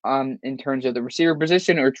guys in terms of the receiver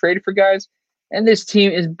position or trade for guys. And this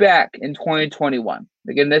team is back in 2021.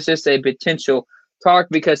 Again, this is a potential talk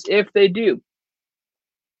because if they do,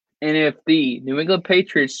 and if the New England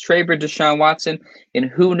Patriots trade for Deshaun Watson, and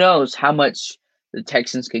who knows how much the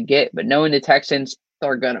Texans could get, but knowing the Texans,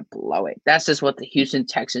 they're going to blow it. That's just what the Houston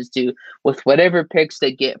Texans do with whatever picks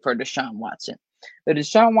they get for Deshaun Watson. If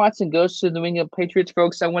Deshaun Watson goes to the New England Patriots,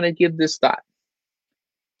 folks, I want to give this thought.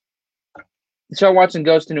 Deshaun Watson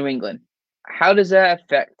goes to New England. How does that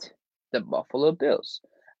affect the Buffalo Bills?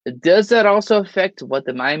 Does that also affect what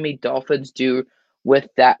the Miami Dolphins do with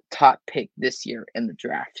that top pick this year in the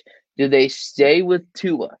draft? Do they stay with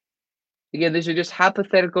Tua? Again, these are just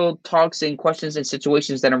hypothetical talks and questions and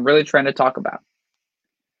situations that I'm really trying to talk about.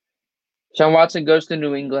 Deshaun Watson goes to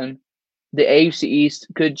New England. the AFC East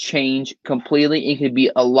could change completely. It could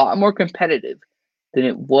be a lot more competitive than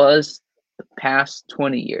it was the past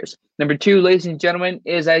 20 years. Number 2, ladies and gentlemen,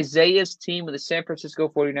 is Isaiah's team with the San Francisco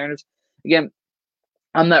 49ers. Again,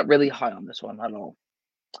 I'm not really high on this one at all.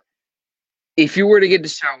 If you were to get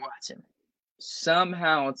Deshaun Watson,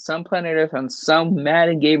 somehow, on some planet Earth, on some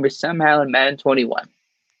Madden game, or somehow in Madden 21,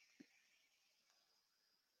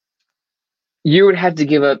 you would have to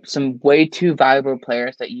give up some way too valuable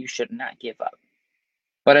players that you should not give up.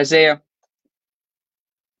 But Isaiah,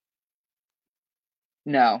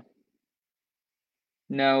 no.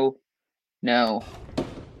 No. No.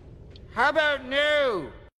 How about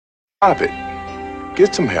no? Stop it.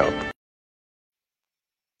 Get some help.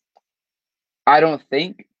 I don't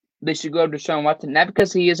think they should go to Deshaun Watson, not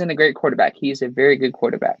because he isn't a great quarterback. He is a very good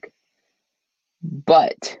quarterback.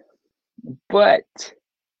 But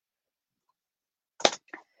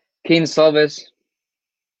Keaton Slovis,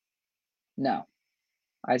 no.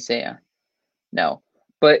 Isaiah, no.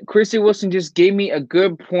 But Chrissy Wilson just gave me a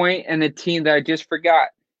good point and a team that I just forgot.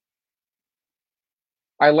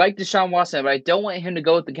 I like Deshaun Watson, but I don't want him to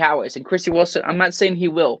go with the Cowboys. And Chrissy Wilson, I'm not saying he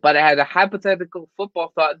will, but I had a hypothetical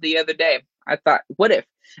football thought the other day. I thought, what if?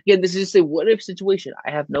 Again, this is just a what-if situation.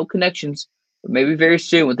 I have no connections, but maybe very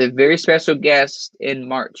soon with a very special guest in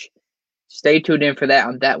March. Stay tuned in for that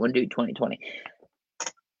on That One Dude 2020.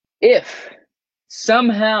 If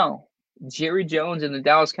somehow Jerry Jones and the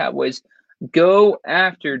Dallas Cowboys go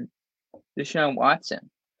after Deshaun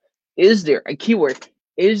Watson, is there a keyword?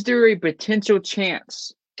 Is there a potential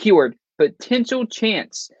chance? Keyword, potential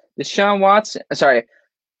chance.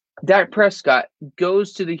 Dak Prescott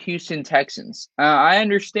goes to the Houston Texans. I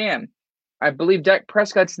understand. I believe Dak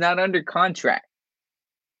Prescott's not under contract.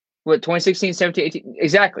 2016, 17, 18?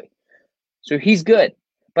 Exactly. So he's good.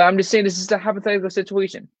 But I'm just saying this is a hypothetical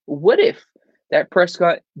situation. What if Dak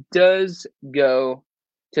Prescott does go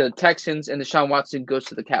to the Texans and Deshaun Watson goes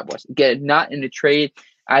to the Cowboys? Again, not in the trade.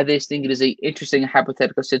 I just think it is an interesting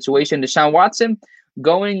hypothetical situation. Deshaun Watson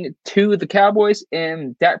going to the Cowboys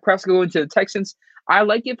and Dak Prescott going to the Texans. I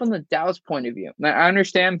like it from the Dallas point of view. Now, I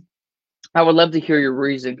understand. I would love to hear your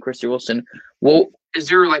reason, Christy Wilson. Well, is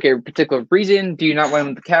there like a particular reason? Do you not want him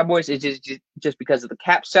with the Cowboys? Is it just because of the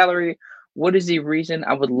cap salary? What is the reason?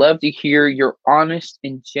 I would love to hear your honest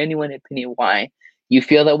and genuine opinion why you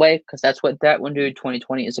feel that way, because that's what That One Dude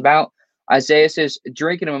 2020 is about. Isaiah says,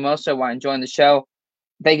 drinking a mimosa while enjoying the show.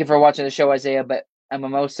 Thank you for watching the show, Isaiah, but a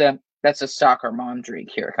mimosa, that's a soccer mom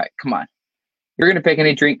drink here. Okay, come on. You're going to pick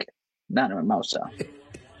any drink, not a mimosa.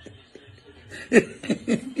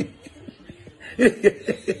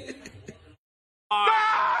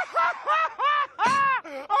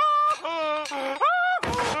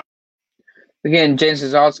 Again, James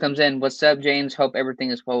Gonzalez comes in. What's up, James? Hope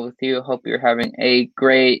everything is well with you. Hope you're having a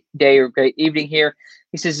great day or great evening here.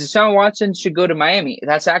 He says Deshaun Watson should go to Miami.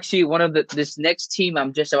 That's actually one of this next team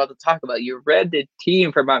I'm just about to talk about. You read the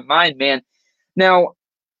team from my mind, man. Now,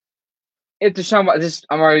 if Deshaun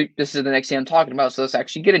Watson, this is the next thing I'm talking about, so let's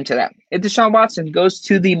actually get into that. If Deshaun Watson goes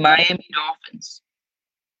to the Miami Dolphins,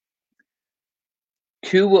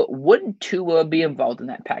 wouldn't Tua be involved in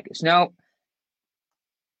that package? Now,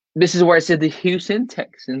 this is where I said the Houston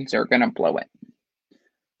Texans are going to blow it.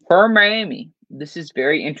 For Miami, this is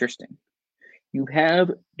very interesting. You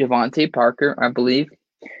have Devontae Parker, I believe.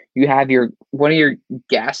 You have one of your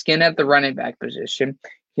Gaskin at the running back position.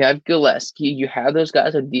 You have Gillespie. You have those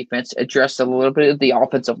guys on defense. Address a little bit of the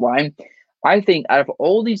offensive line. I think out of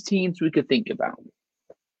all these teams we could think about,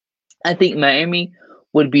 I think Miami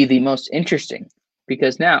would be the most interesting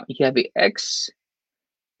because now you have the ex-Patriots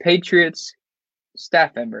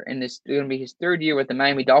staff member, and this is going to be his third year with the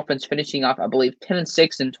Miami Dolphins, finishing off, I believe,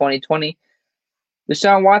 10-6 in 2020.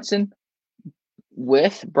 Deshaun Watson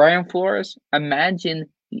with Brian Flores. Imagine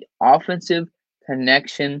the offensive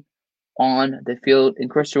connection on the field. And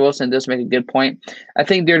Christopher Wilson does make a good point. I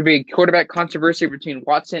think there would be a quarterback controversy between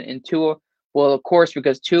Watson and Tua. Well, of course,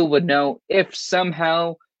 because Tua would know if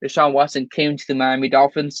somehow Deshaun Watson came to the Miami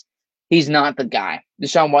Dolphins, he's not the guy.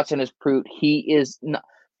 Deshaun Watson has proved he is not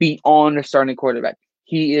beyond a starting quarterback.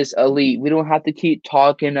 He is elite. We don't have to keep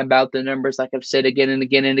talking about the numbers like I've said again and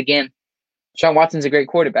again and again. Deshaun Watson's a great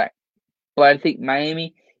quarterback. But I think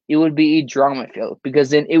Miami, it would be a drama field because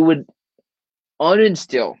then it would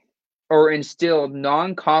instill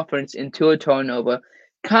non-confidence in Tua Tagovailoa,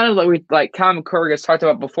 kind of like Kyle McCord has talked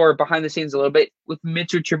about before behind the scenes a little bit with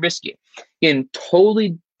Mitchell Trubisky. Again,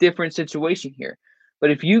 totally different situation here. But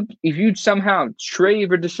if you somehow trade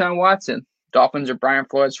for Deshaun Watson, Dolphins or Brian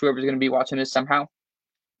Flores, whoever's going to be watching this somehow,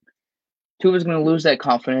 Tua's going to lose that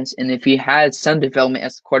confidence. And if he had some development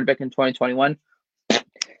as a quarterback in 2021,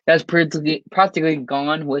 That's practically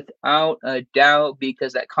gone without a doubt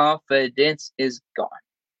because that confidence is gone.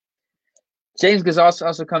 James Gonzalez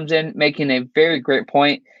also comes in making a very great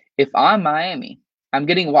point. If I'm Miami, I'm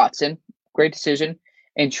getting Watson, great decision,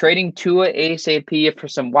 and trading Tua ASAP for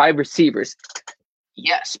some wide receivers.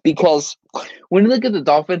 Yes, because when you look at the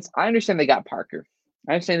Dolphins, I understand they got Parker.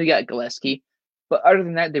 I understand they got Gillespie. But other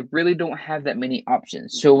than that, they really don't have that many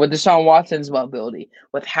options. So with Deshaun Watson's mobility,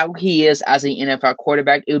 with how he is as an NFL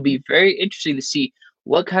quarterback, it would be very interesting to see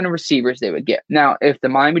what kind of receivers they would get. Now, if the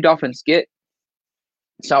Miami Dolphins get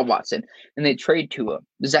Deshaun Watson and they trade Tua,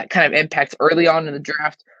 does that kind of impact early on in the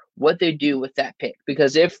draft what they do with that pick?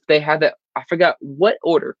 Because if they have that, I forgot what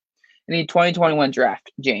order in the 2021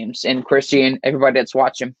 draft, James and Christian, everybody that's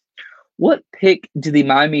watching, what pick do the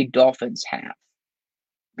Miami Dolphins have?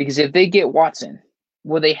 Because if they get Watson,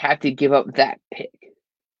 will they have to give up that pick?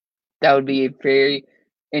 That would be a very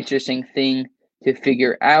interesting thing to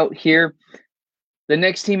figure out here. The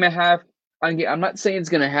next team I have, I'm not saying it's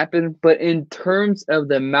going to happen, but in terms of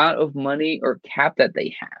the amount of money or cap that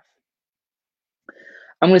they have,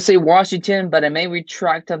 I'm going to say Washington, but I may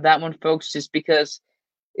retract on that one, folks, just because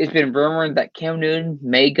it's been rumored that Cam Newton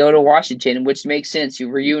may go to Washington, which makes sense. You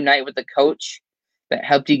reunite with the coach that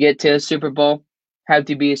helped you get to a Super Bowl. Have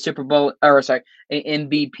to be an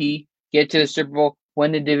MVP, get to the Super Bowl,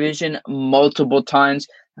 win the division multiple times,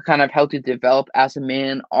 kind of help you develop as a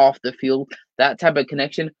man off the field, that type of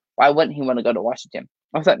connection. Why wouldn't he want to go to Washington?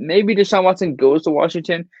 I thought maybe Deshaun Watson goes to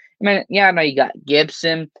Washington. I mean, yeah, I know you got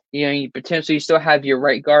Gibson. You potentially still have your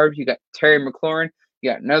right guard. You got Terry McLaurin.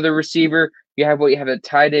 You got another receiver. You have a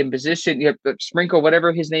tight end position. You have Sprinkle,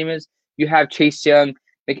 whatever his name is. You have Chase Young.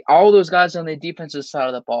 Like all those guys on the defensive side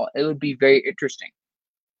of the ball, it would be very interesting.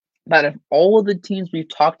 But of all of the teams we've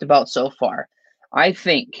talked about so far, I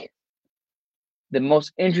think the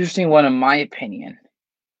most interesting one, in my opinion,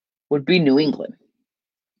 would be New England.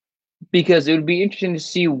 Because it would be interesting to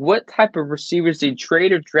see what type of receivers they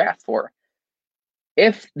trade or draft for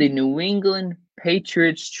if the New England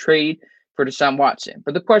Patriots trade for Deshaun Watson.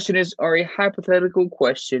 But the question is, or a hypothetical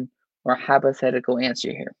question or a hypothetical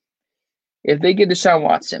answer here. If they get Deshaun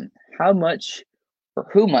Watson, how much or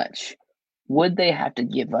who much would they have to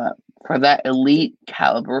give up for that elite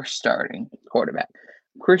caliber starting quarterback?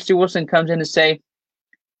 Christy Wilson comes in to say,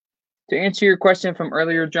 to answer your question from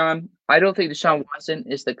earlier, John, I don't think Deshaun Watson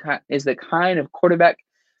is the kind of quarterback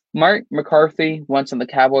Mike McCarthy wants on the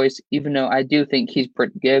Cowboys, even though I do think he's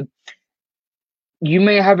pretty good. You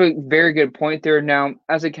may have a very good point there. Now,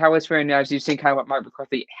 as a Cowboys fan, now as you've seen kind of what Mike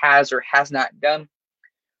McCarthy has or has not done,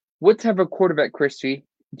 what type of quarterback, Christy,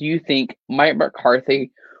 do you think Mike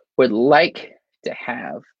McCarthy would like to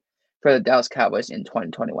have for the Dallas Cowboys in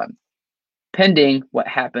 2021, pending what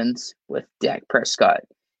happens with Dak Prescott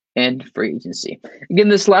and free agency? Again,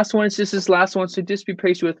 this last one is just this last one, so just be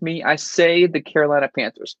patient with me. I say the Carolina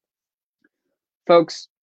Panthers. Folks,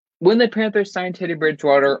 when the Panthers signed Teddy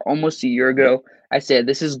Bridgewater almost a year ago, I said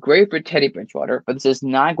this is great for Teddy Bridgewater, but this is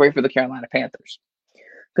not great for the Carolina Panthers.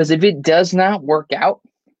 Because if it does not work out,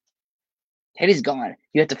 Teddy's gone.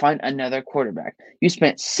 You have to find another quarterback. You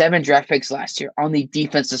spent 7 draft picks last year on the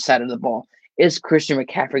defensive side of the ball. Is Christian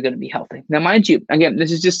McCaffrey going to be healthy? Now, mind you, again,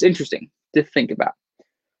 this is just interesting to think about.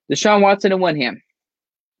 Deshaun Watson on one hand,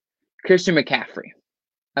 Christian McCaffrey.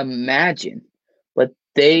 Imagine what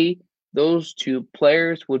those two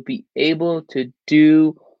players would be able to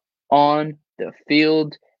do on the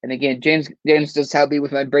field. And again, James just helped me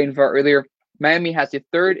with my brain fart earlier. Miami has the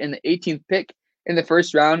 3rd and the 18th pick in the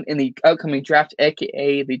first round in the upcoming draft,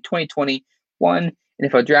 aka the 2021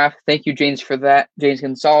 NFL draft. Thank you, James, for that. James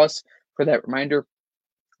Gonzalez for that reminder.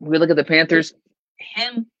 We look at the Panthers,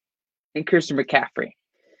 him and Christian McCaffrey.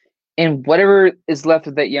 And whatever is left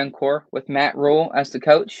of that young core with Matt Rule as the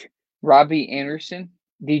coach, Robbie Anderson,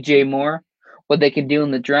 DJ Moore, what they can do in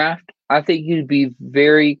the draft, I think it'd be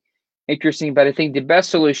very interesting. But I think the best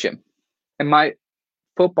solution, in my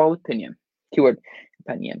football opinion, keyword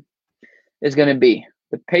opinion, is going to be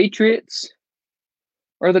the Patriots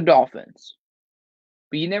or the Dolphins.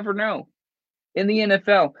 But you never know. In the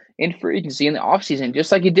NFL, in free agency, in the offseason,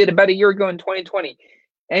 just like you did about a year ago in 2020,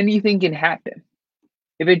 anything can happen.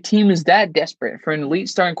 If a team is that desperate for an elite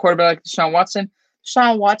starting quarterback like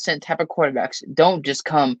Deshaun Watson type of quarterbacks don't just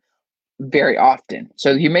come very often.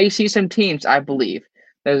 So you may see some teams, I believe,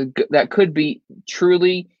 that could be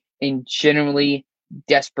truly and genuinely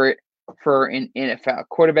desperate for an NFL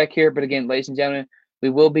quarterback here. But again, ladies and gentlemen,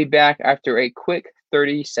 we will be back after a quick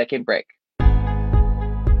 30-second break.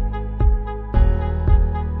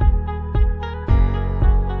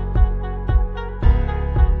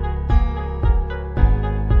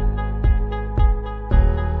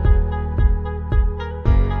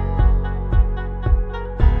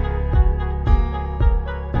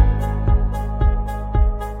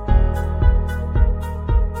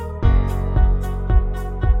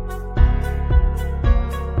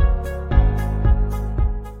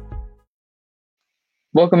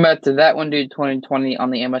 Welcome back to That One Dude 2020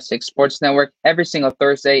 on the MS6 Sports Network. Every single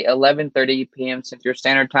Thursday, 11:30 p.m. Central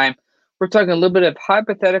Standard Time. We're talking a little bit of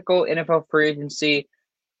hypothetical NFL free agency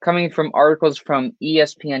coming from articles from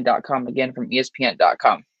ESPN.com, again from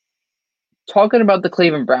ESPN.com. Talking about the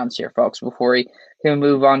Cleveland Browns here, folks, before we can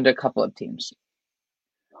move on to a couple of teams.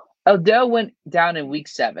 Odell went down in Week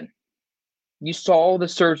 7. You saw the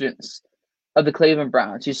surgence of the Cleveland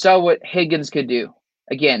Browns. You saw what Higgins could do.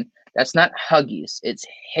 Again, that's not Huggies. It's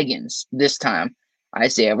Higgins this time.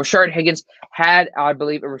 Isaiah Rashard Higgins had, I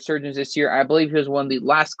believe, a resurgence this year. I believe he was one of the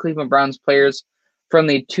last Cleveland Browns players from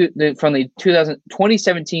the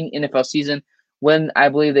 2017 NFL season when I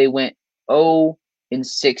believe they went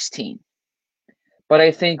 0-16. But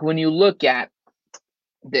I think when you look at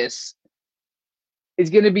this, it's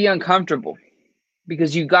going to be uncomfortable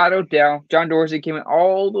because you got Odell. John Dorsey came in,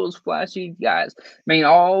 all those flashy guys,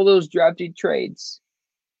 all those drafted trades.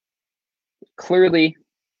 Clearly,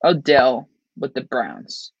 Odell with the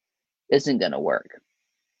Browns isn't going to work.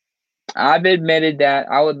 I've admitted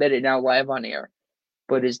that. I'll admit it now live on air.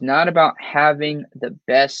 But it's not about having the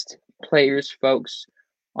best players, folks,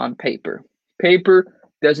 on paper. Paper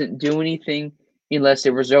doesn't do anything unless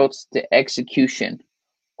it results to execution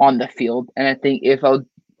on the field. And I think if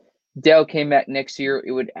Odell came back next year,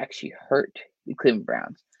 it would actually hurt the Cleveland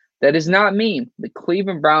Browns. That does not mean the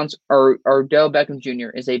Cleveland Browns or Odell Beckham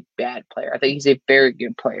Jr. is a bad player. I think he's a very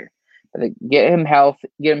good player. I think get him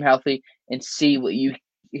healthy, and see what you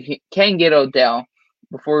can get Odell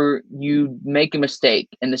before you make a mistake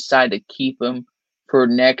and decide to keep him for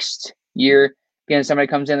next year. Again, somebody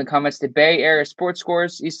comes in the comments to Bay Area Sports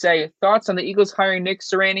Scores. You say, thoughts on the Eagles hiring Nick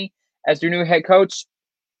Sirianni as their new head coach?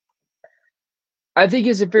 I think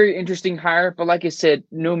it's a very interesting hire, but like I said,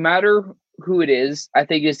 no matter who it is, I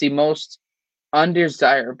think it's the most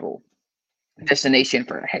undesirable destination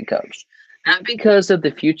for a head coach. Not because of the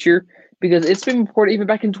future, because it's been reported even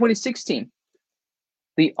back in 2016.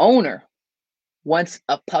 The owner wants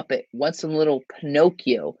a puppet, wants a little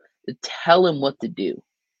Pinocchio to tell him what to do.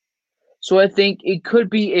 So I think it could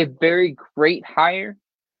be a very great hire,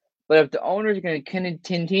 but if the owner is going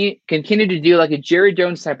to continue to do like a Jerry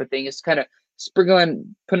Jones type of thing, it's kind of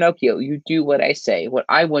sprinkling Pinocchio. You do what I say, what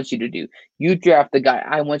I want you to do. You draft the guy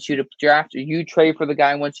I want you to draft, or you trade for the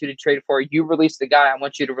guy I want you to trade for. You release the guy I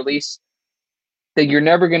want you to release. That you're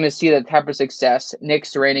never going to see that type of success Nick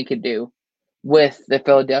Sirianni could do with the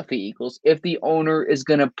Philadelphia Eagles if the owner is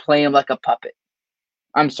going to play him like a puppet.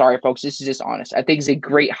 I'm sorry, folks. This is just honest. I think it's a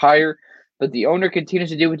great hire, but the owner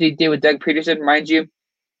continues to do what he did with Doug Peterson. Mind you,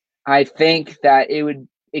 I think that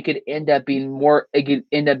it could end up being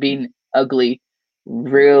ugly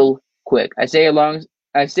real quick. Isaiah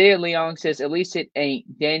Leong says, at least it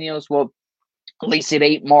ain't Daniels. Well, at least it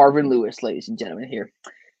ain't Marvin Lewis, ladies and gentlemen, here.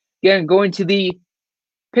 Again, going to the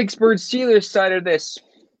Pittsburgh Steelers side of this,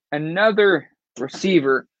 another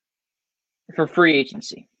receiver for free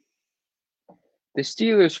agency. The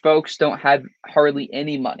Steelers, folks, don't have hardly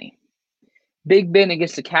any money. Big Ben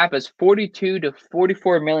against the cap is $42 to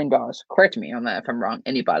 $44 million. Correct me on that if I'm wrong,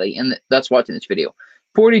 anybody that's watching this video.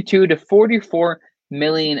 $42 to $44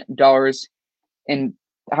 million in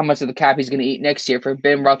how much of the cap he's going to eat next year for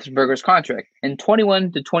Ben Roethlisberger's contract. And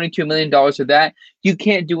 $21 to $22 million of that, you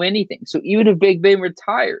can't do anything. So even if Big Ben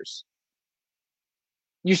retires,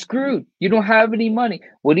 you're screwed. You don't have any money.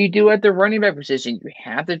 What do you do at the running back position? You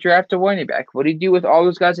have to draft a running back. What do you do with all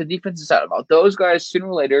those guys at defensive side? About those guys, sooner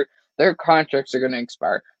or later, their contracts are going to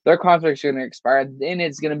expire. Then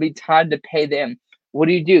it's going to be time to pay them. What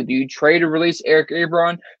do? Do you trade or release Eric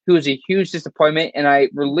Ebron, who is a huge disappointment, and I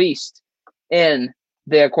released in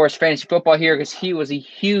the, of course, fantasy football here because he was a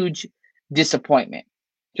huge disappointment.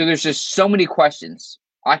 So there's just so many questions.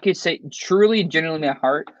 I could say truly, genuinely my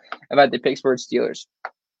heart about the Pittsburgh Steelers.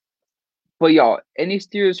 But y'all, any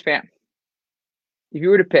Steelers fan, if you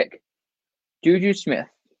were to pick Juju Smith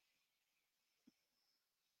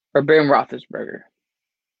or Ben Roethlisberger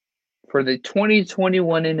for the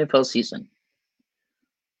 2021 NFL season,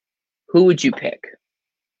 who would you pick?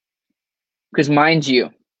 Because mind you,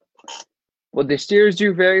 well, the Steelers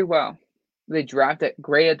do very well. They drafted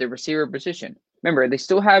great at the receiver position. Remember, they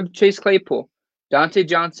still have Chase Claypool, Dante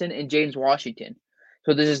Johnson, and James Washington.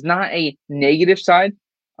 So this is not a negative side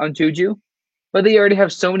on Juju, but they already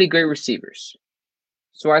have so many great receivers.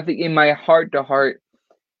 So I think in my heart to heart,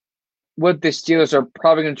 what the Steelers are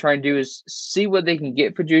probably going to try and do is see what they can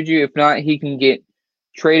get for Juju. If not, he can get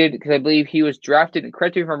traded because I believe he was drafted, and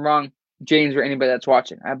correct me if I'm wrong, James, or anybody that's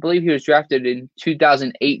watching. I believe he was drafted in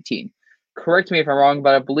 2018. Correct me if I'm wrong,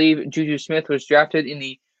 but I believe Juju Smith was drafted in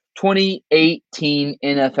the 2018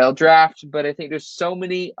 NFL draft, but I think there's so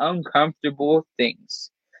many uncomfortable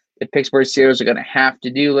things the Pittsburgh Steelers are going to have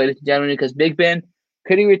to do, ladies and gentlemen, because Big Ben,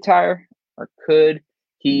 could he retire or could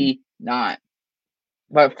he not?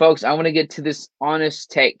 But, folks, I want to get to this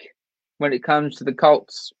honest take when it comes to the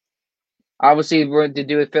Colts. Obviously, we're going to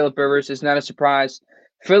do with Philip Rivers. It's not a surprise.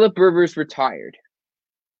 Philip Rivers retired.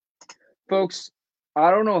 Folks,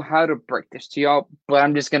 I don't know how to break this to y'all, but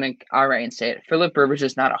I'm just going to outright and say it. Philip Rivers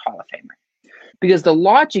is not a Hall of Famer. Because the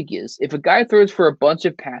logic is, if a guy throws for a bunch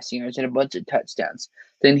of passing yards and a bunch of touchdowns,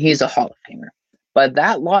 then he's a Hall of Famer. By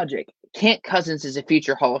that logic, Kent Cousins is a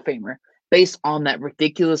future Hall of Famer based on that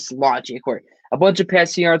ridiculous logic where a bunch of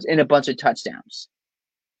passing yards and a bunch of touchdowns.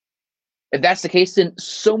 If that's the case, then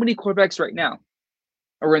so many quarterbacks right now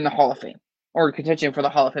are in the Hall of Fame or contention for the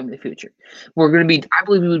Hall of Fame in the future. I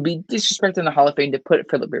believe we would be disrespecting the Hall of Fame to put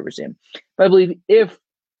Philip Rivers in. But I believe if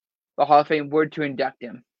the Hall of Fame were to induct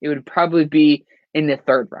him, it would probably be in the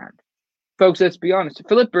third round. Folks, let's be honest.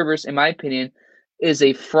 Philip Rivers, in my opinion, is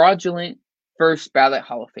a fraudulent first ballot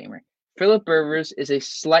Hall of Famer. Philip Rivers is a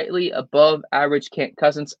slightly above average Kent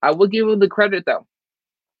Cousins. I will give him the credit, though.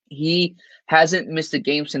 He hasn't missed a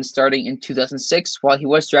game since starting in 2006, while he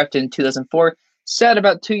was drafted in 2004. Sat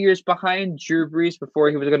about 2 years behind Drew Brees before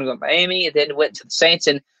he was going to go to Miami, and then went to the Saints.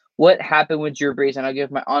 And what happened with Drew Brees? And I'll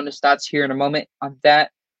give my honest thoughts here in a moment on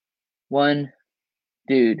that one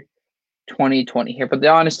dude, 2020 here. But the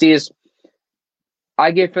honesty is,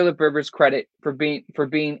 I give Philip Rivers credit for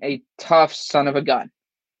being a tough son of a gun.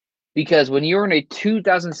 Because when you're in a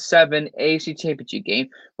 2007 AFC Championship game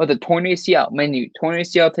with a torn ACL, torn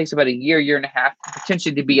ACL takes about a year and a half,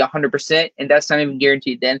 potentially to be 100%, and that's not even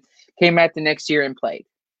guaranteed then, came out the next year and played.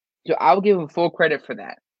 So I'll give him full credit for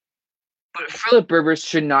that. But Philip Rivers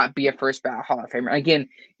should not be a first ballot Hall of Famer. Again,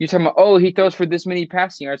 you're talking about, he throws for this many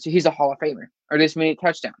passing yards, so he's a Hall of Famer, or this many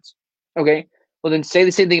touchdowns. Okay? Well, then say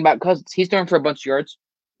the same thing about Cousins. He's throwing for a bunch of yards,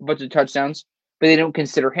 a bunch of touchdowns, but they don't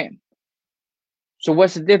consider him. So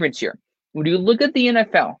what's the difference here? When you look at the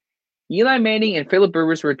NFL, Eli Manning and Philip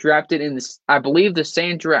Rivers were drafted in this, I believe, the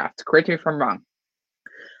same draft. Correct me if I'm wrong.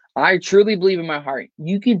 I truly believe in my heart,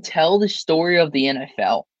 you can tell the story of the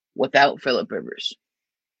NFL without Philip Rivers.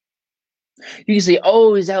 You can say,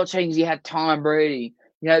 he's outshining. You had Tom Brady.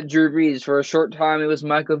 You had Drew Brees. For a short time, it was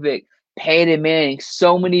Michael Vick, Peyton Manning,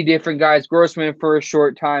 so many different guys. Grossman for a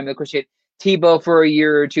short time. Of course, you had Tebow for a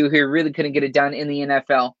year or two who really couldn't get it done in the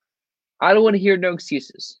NFL. I don't want to hear no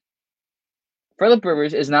excuses. Philip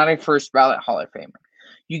Rivers is not a first ballot Hall of Famer.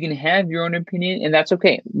 You can have your own opinion, and that's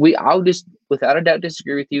okay. I'll just, without a doubt,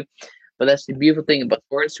 disagree with you. But that's the beautiful thing about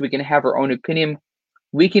sports. We can have our own opinion.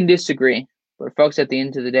 We can disagree. But folks, at the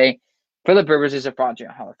end of the day, Philip Rivers is a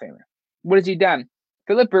fraudulent Hall of Famer. What has he done?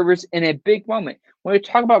 Philip Rivers, in a big moment, when we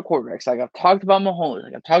talk about quarterbacks, like I've talked about Mahomes,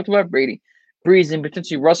 like I've talked about Brady, Brees, and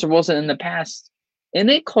potentially Russell Wilson in the past, in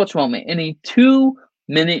a clutch moment, in a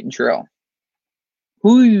 2-minute drill,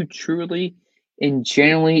 who are you truly and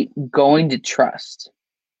genuinely going to trust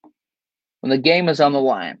when the game is on the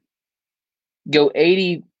line? Go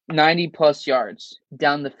 80, 90 plus yards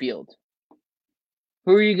down the field.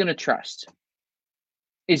 Who are you going to trust?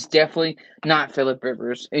 It's definitely not Philip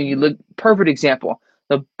Rivers. And you look, perfect example,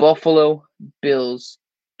 the Buffalo Bills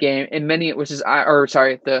game, and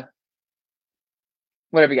the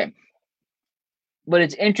whatever game. But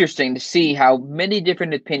it's interesting to see how many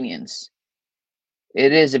different opinions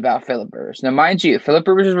it is about Philip Rivers. Now, mind you, Philip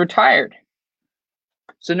Rivers is retired.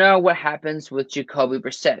 So now what happens with Jacoby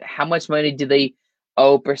Brissett? How much money do they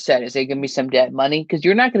owe Brissett? Is it going to be some dead money? Because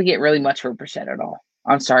you're not going to get really much for Brissett at all.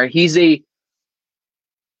 I'm sorry. He's a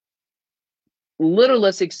little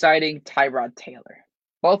less exciting Tyrod Taylor.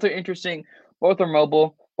 Both are interesting. Both are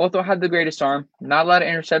mobile. Both don't have the greatest arm. Not a lot of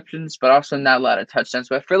interceptions, but also not a lot of touchdowns.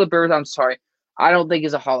 But Philip Rivers, I'm sorry, I don't think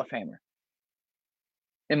he's a Hall of Famer.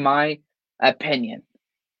 In my opinion.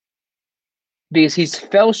 Because he's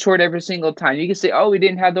fell short every single time. You can say, we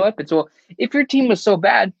didn't have the weapons. Well, if your team was so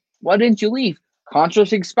bad, why didn't you leave?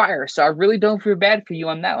 Contracts expire, so I really don't feel bad for you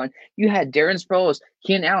on that one. You had Darren Sproles,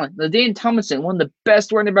 Keenan Allen, LaDainian Tomlinson, one of the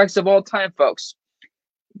best running backs of all time, folks.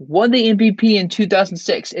 Won the MVP in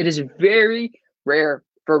 2006. It is very rare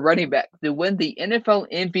for a running back to win the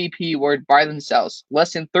NFL MVP award by themselves.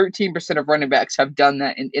 Less than 13% of running backs have done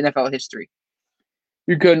that in NFL history.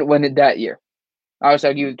 You couldn't win it that year. Obviously,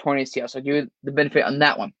 I'll give you the 20 ACL, so I'll give you the benefit on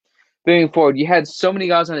that one. Moving forward, you had so many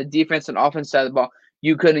guys on the defense and offense side of the ball,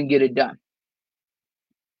 you couldn't get it done.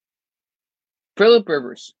 Philip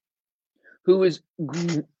Rivers, who is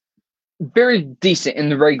very decent in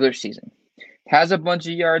the regular season, has a bunch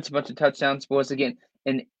of yards, a bunch of touchdowns, but once again,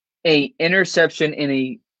 an interception in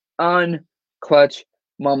a unclutch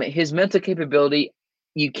moment. His mental capability,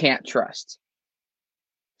 you can't trust.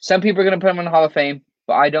 Some people are going to put him in the Hall of Fame,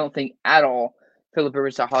 but I don't think at all Philip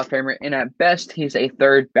Rivers is a Hall of Famer. And at best, he's a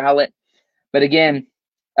third ballot. But again,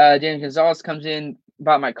 James Gonzalez comes in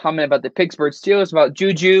about my comment about the Pittsburgh Steelers, about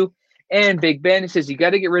Juju and Big Ben. He says, you got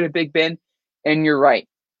to get rid of Big Ben. And you're right.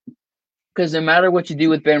 Because no matter what you do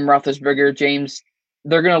with Ben Roethlisberger, James,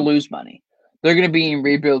 they're going to lose money. They're going to be in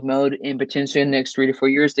rebuild mode in potentially in the next 3 to 4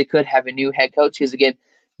 years. They could have a new head coach. Because, again,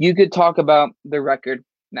 you could talk about the record,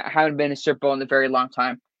 not having been a Super Bowl in a very long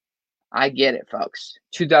time. I get it, folks.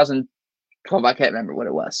 2012, I can't remember what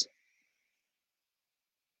it was.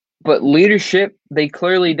 But leadership, they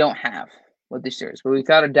clearly don't have with the Steelers. But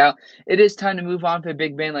without a doubt, it is time to move on to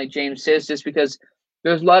Big Ben, like James says, just because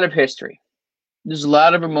there's a lot of history. There's a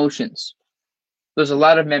lot of emotions. There's a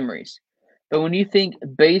lot of memories. But when you think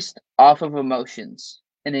based off of emotions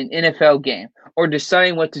in an NFL game or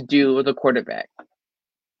deciding what to do with a quarterback,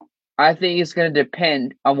 I think it's going to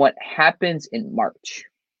depend on what happens in March.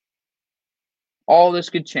 All this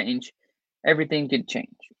could change. Everything could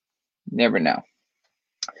change. Never know.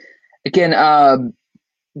 Again,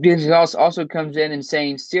 James also comes in and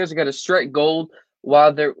saying Steelers are going to strike gold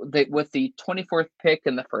while they're with the 24th pick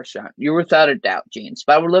in the first round. You're without a doubt, James.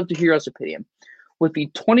 But I would love to hear your opinion. With the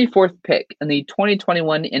 24th pick in the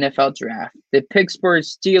 2021 NFL Draft, the Pittsburgh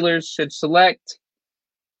Steelers should select.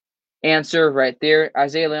 Answer right there.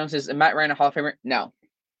 Isaiah Leon says, "Is Matt Ryan a Hall of Famer?" No,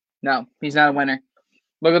 he's not a winner.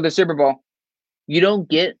 Look at the Super Bowl. You don't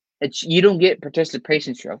get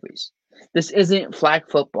participation trophies. This isn't flag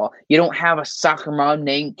football. You don't have a soccer mom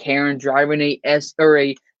named Karen driving a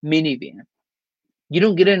minivan. You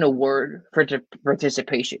don't get an award for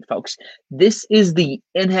participation, folks. This is the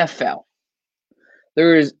NFL.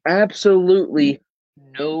 There is absolutely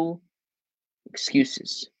no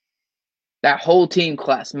excuses. That whole team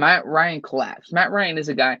collapsed. Matt Ryan collapsed. Matt Ryan is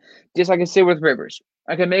a guy, just like I said with Rivers.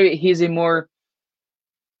 Okay, maybe he's a more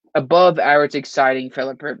above average exciting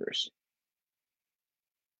Philip Rivers.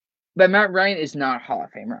 But Matt Ryan is not a Hall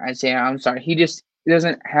of Famer. I'm sorry. He just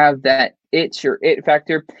doesn't have that it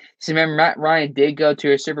factor. So remember, Matt Ryan did go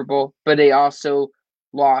to a Super Bowl, but they also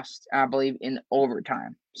lost, I believe, in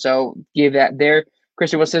overtime. So give that there.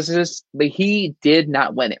 Christian, what says this? But he did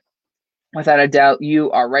not win it. Without a doubt, you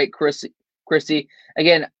are right, Christy.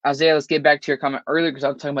 Again, Isaiah, let's get back to your comment earlier because I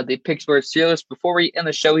was talking about the Pittsburgh Steelers. Before we end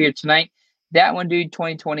the show here tonight, That One Dude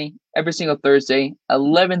 2020, every single Thursday,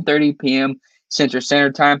 11:30 p.m. Central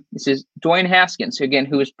Standard Time. This is Dwayne Haskins,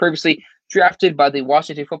 who was previously drafted by the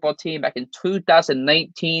Washington football team back in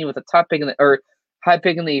 2019 with a high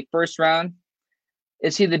pick in the first round.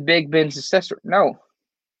 Is he the Big Ben successor? No.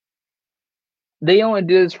 They only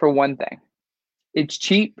do this for one thing. It's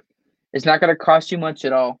cheap. It's not going to cost you much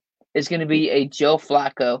at all. It's going to be a Joe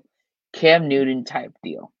Flacco, Cam Newton type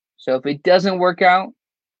deal. So if it doesn't work out,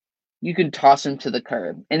 you can toss him to the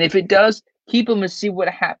curb. And if it does, keep him and see what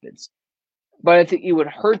happens. But I think it would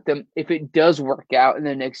hurt them if it does work out in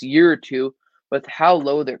the next year or two with how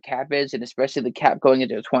low their cap is, and especially the cap going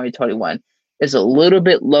into 2021 is a little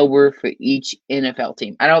bit lower for each NFL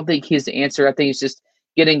team. I don't think he's the answer. I think it's just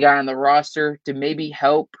getting a guy on the roster to maybe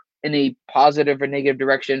help in a positive or negative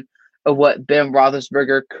direction of what Ben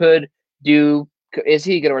Roethlisberger could do. Is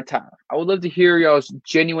he going to retire? I would love to hear y'all's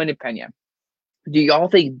genuine opinion. Do y'all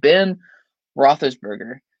think Ben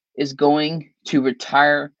Roethlisberger is going to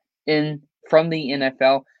retire from the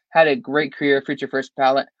NFL? Had a great career, future first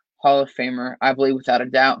ballot, Hall of Famer, I believe without a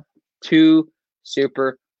doubt. 2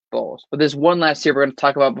 Super Bowls. But there's one last year we're going to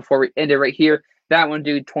talk about before we end it right here. That One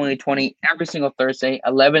Dude 2020, every single Thursday,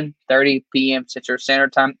 11:30 p.m. Central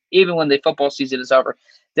Standard Time, even when the football season is over.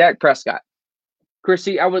 Dak Prescott.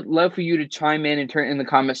 Chrissy, I would love for you to chime in and turn in the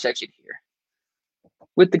comment section here.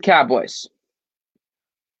 With the Cowboys,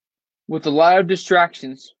 with a lot of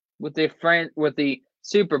distractions, with the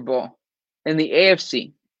Super Bowl and the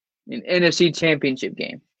AFC and NFC Championship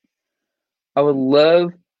game, I would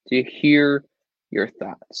love to hear your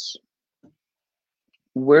thoughts.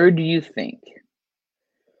 What do you think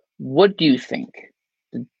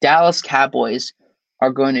the Dallas Cowboys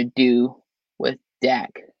are going to do with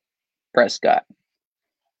Dak Prescott?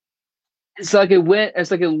 It's like a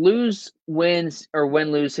win-lose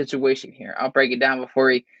situation here. I'll break it down before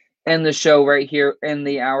we end the show right here in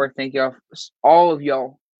the hour. Thank y'all, all of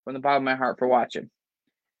y'all, from the bottom of my heart for watching.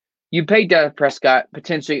 You paid Dak Prescott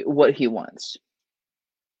potentially what he wants.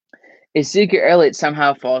 Ezekiel Elliott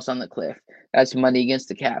somehow falls on the cliff. That's money against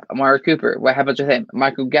the cap. Amari Cooper, what happens with him?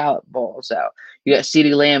 Michael Gallup balls out. You got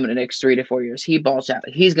CeeDee Lamb in the next 3 to 4 years. He balls out.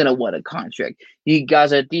 He's going to win a contract. You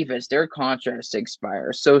guys at defense, their contracts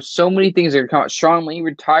expire. So many things are coming. Sean Lee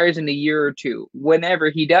retires in a year or two, whenever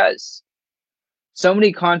he does. So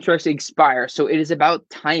many contracts expire. So it is about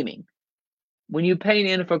timing. When you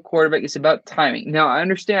pay an NFL quarterback, it's about timing. Now, I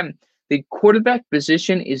understand the quarterback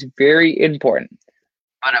position is very important.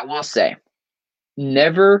 But I will say,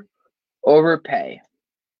 never overpay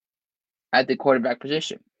at the quarterback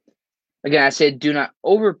position. Again, I said do not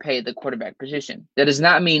overpay the quarterback position. That does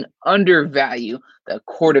not mean undervalue the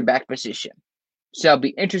quarterback position. So I'll be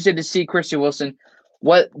interested to see Christian Wilson,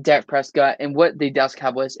 what Dak Prescott and what the Dallas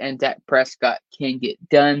Cowboys and Dak Prescott can get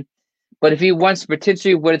done. But if he wants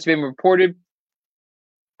potentially what it's been reported,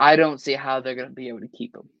 I don't see how they're going to be able to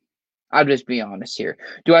keep him. I'll just be honest here.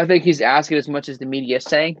 Do I think he's asking as much as the media is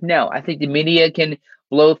saying? No. I think the media can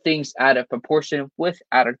blow things out of proportion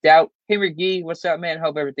without a doubt. Henry Gee, what's up, man?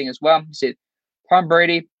 Hope everything is well. He said, Tom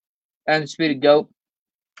Brady, undisputed GOAT,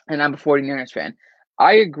 and I'm a 49ers fan.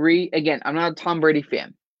 I agree. Again, I'm not a Tom Brady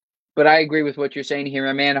fan, but I agree with what you're saying here,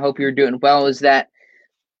 my man. I hope you're doing well. Is that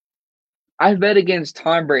I've bet against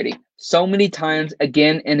Tom Brady so many times,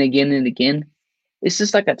 again and again and again. It's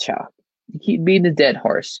just like a chalk. You keep beating the dead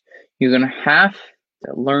horse. You're going to have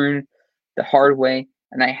to learn the hard way.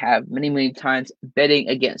 And I have many, many times betting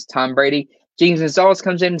against Tom Brady. James Gonzalez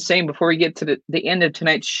comes in saying before we get to the end of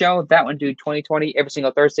tonight's show, that one dude 2020 every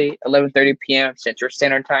single Thursday, 11:30 p.m. Central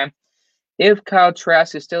Standard Time. If Kyle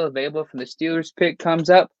Trask is still available from the Steelers pick comes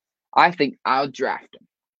up, I think I'll draft him.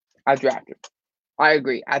 I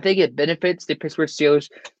agree. I think it benefits the Pittsburgh Steelers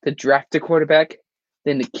to draft a quarterback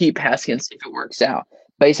than to keep Haskins if it works out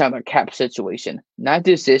based on their cap situation. Not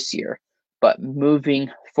just this year, but moving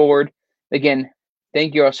forward. Again,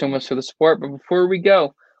 thank you all so much for the support. But before we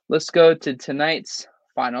go, let's go to tonight's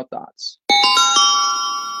final thoughts.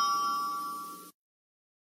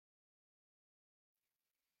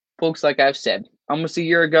 Folks, like I've said, almost a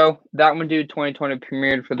year ago, That One Dude 2020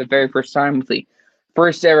 premiered for the very first time with the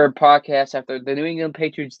first ever podcast after the New England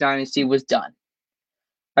Patriots dynasty was done.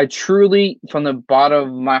 I truly, from the bottom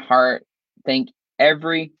of my heart, thank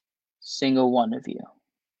every single one of you.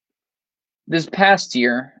 This past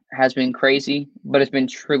year has been crazy, but it's been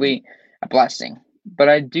truly a blessing. But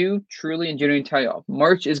I do truly and genuinely tell y'all,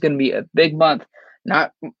 March is going to be a big month,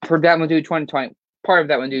 not for That One Dude 2020, part of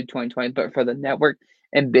That One Dude 2020, but for the network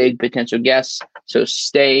and big potential guests. So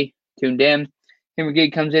stay tuned in. Henry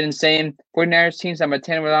Gig comes in and saying, 49ers teams I'm a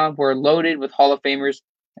 10 on were loaded with Hall of Famers.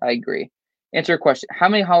 I agree. Answer a question. How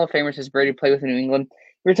many Hall of Famers has Brady played with in New England?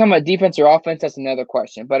 We're talking about defense or offense. That's another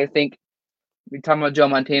question. But I think we're talking about Joe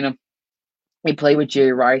Montana. He played with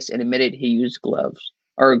Jerry Rice and admitted he used gloves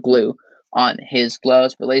or glue on his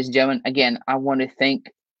gloves. But ladies and gentlemen, again, I want to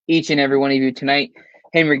thank each and every one of you tonight.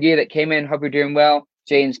 Henry Gee that came in. Hope you're doing well.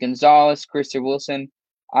 James Gonzalez, Christopher Wilson,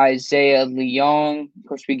 Isaiah Leong. Of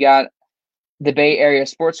course, we got the Bay Area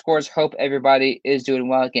Sports Scores. Hope everybody is doing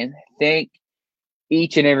well. Again, thank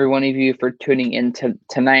each and every one of you for tuning in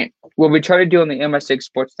tonight. What we try to do on the MI6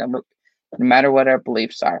 Sports Network, no matter what our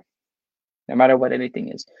beliefs are, no matter what anything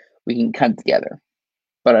is, we can come together.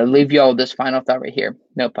 But I leave y'all with this final thought right here.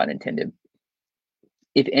 No pun intended.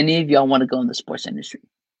 If any of y'all want to go in the sports industry,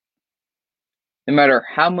 no matter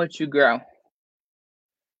how much you grow,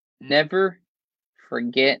 never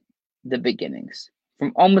forget the beginnings.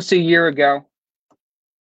 From almost a year ago,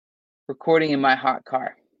 recording in my hot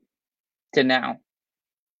car, to now.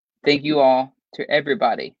 Thank you all to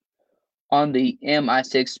everybody on the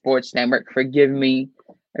MI6 Sports Network for giving me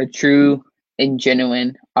a true and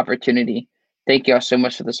genuine opportunity. Thank you all so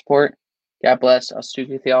much for the support. God bless. I'll speak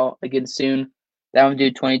with y'all again soon. That One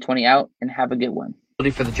Dude 2020 out, and have a good one.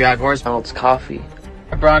 For the Jaguars, McDonald's coffee.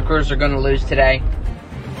 the Broncos are going to lose today.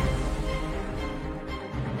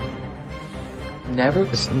 Never.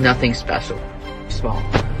 It's nothing special. Small.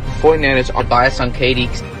 49ers are biased on KD.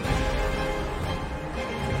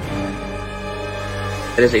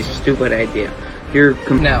 That is a stupid idea. You're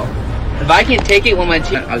No. If I can't take it when my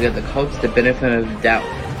team... I'll give the coach the benefit of the doubt.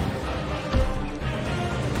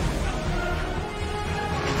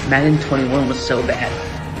 Madden 21 was so bad.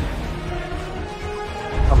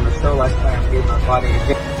 I'm gonna so last time I'm getting my body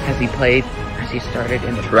again. Has he played? Has he started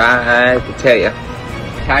in the right to tell you?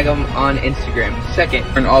 Tag them on Instagram. Second,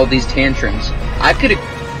 and all these tantrums. I could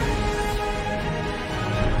have...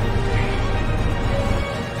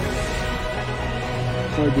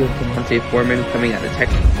 Devontae Foreman coming out of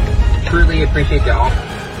Texas. Truly appreciate the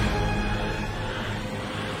offer.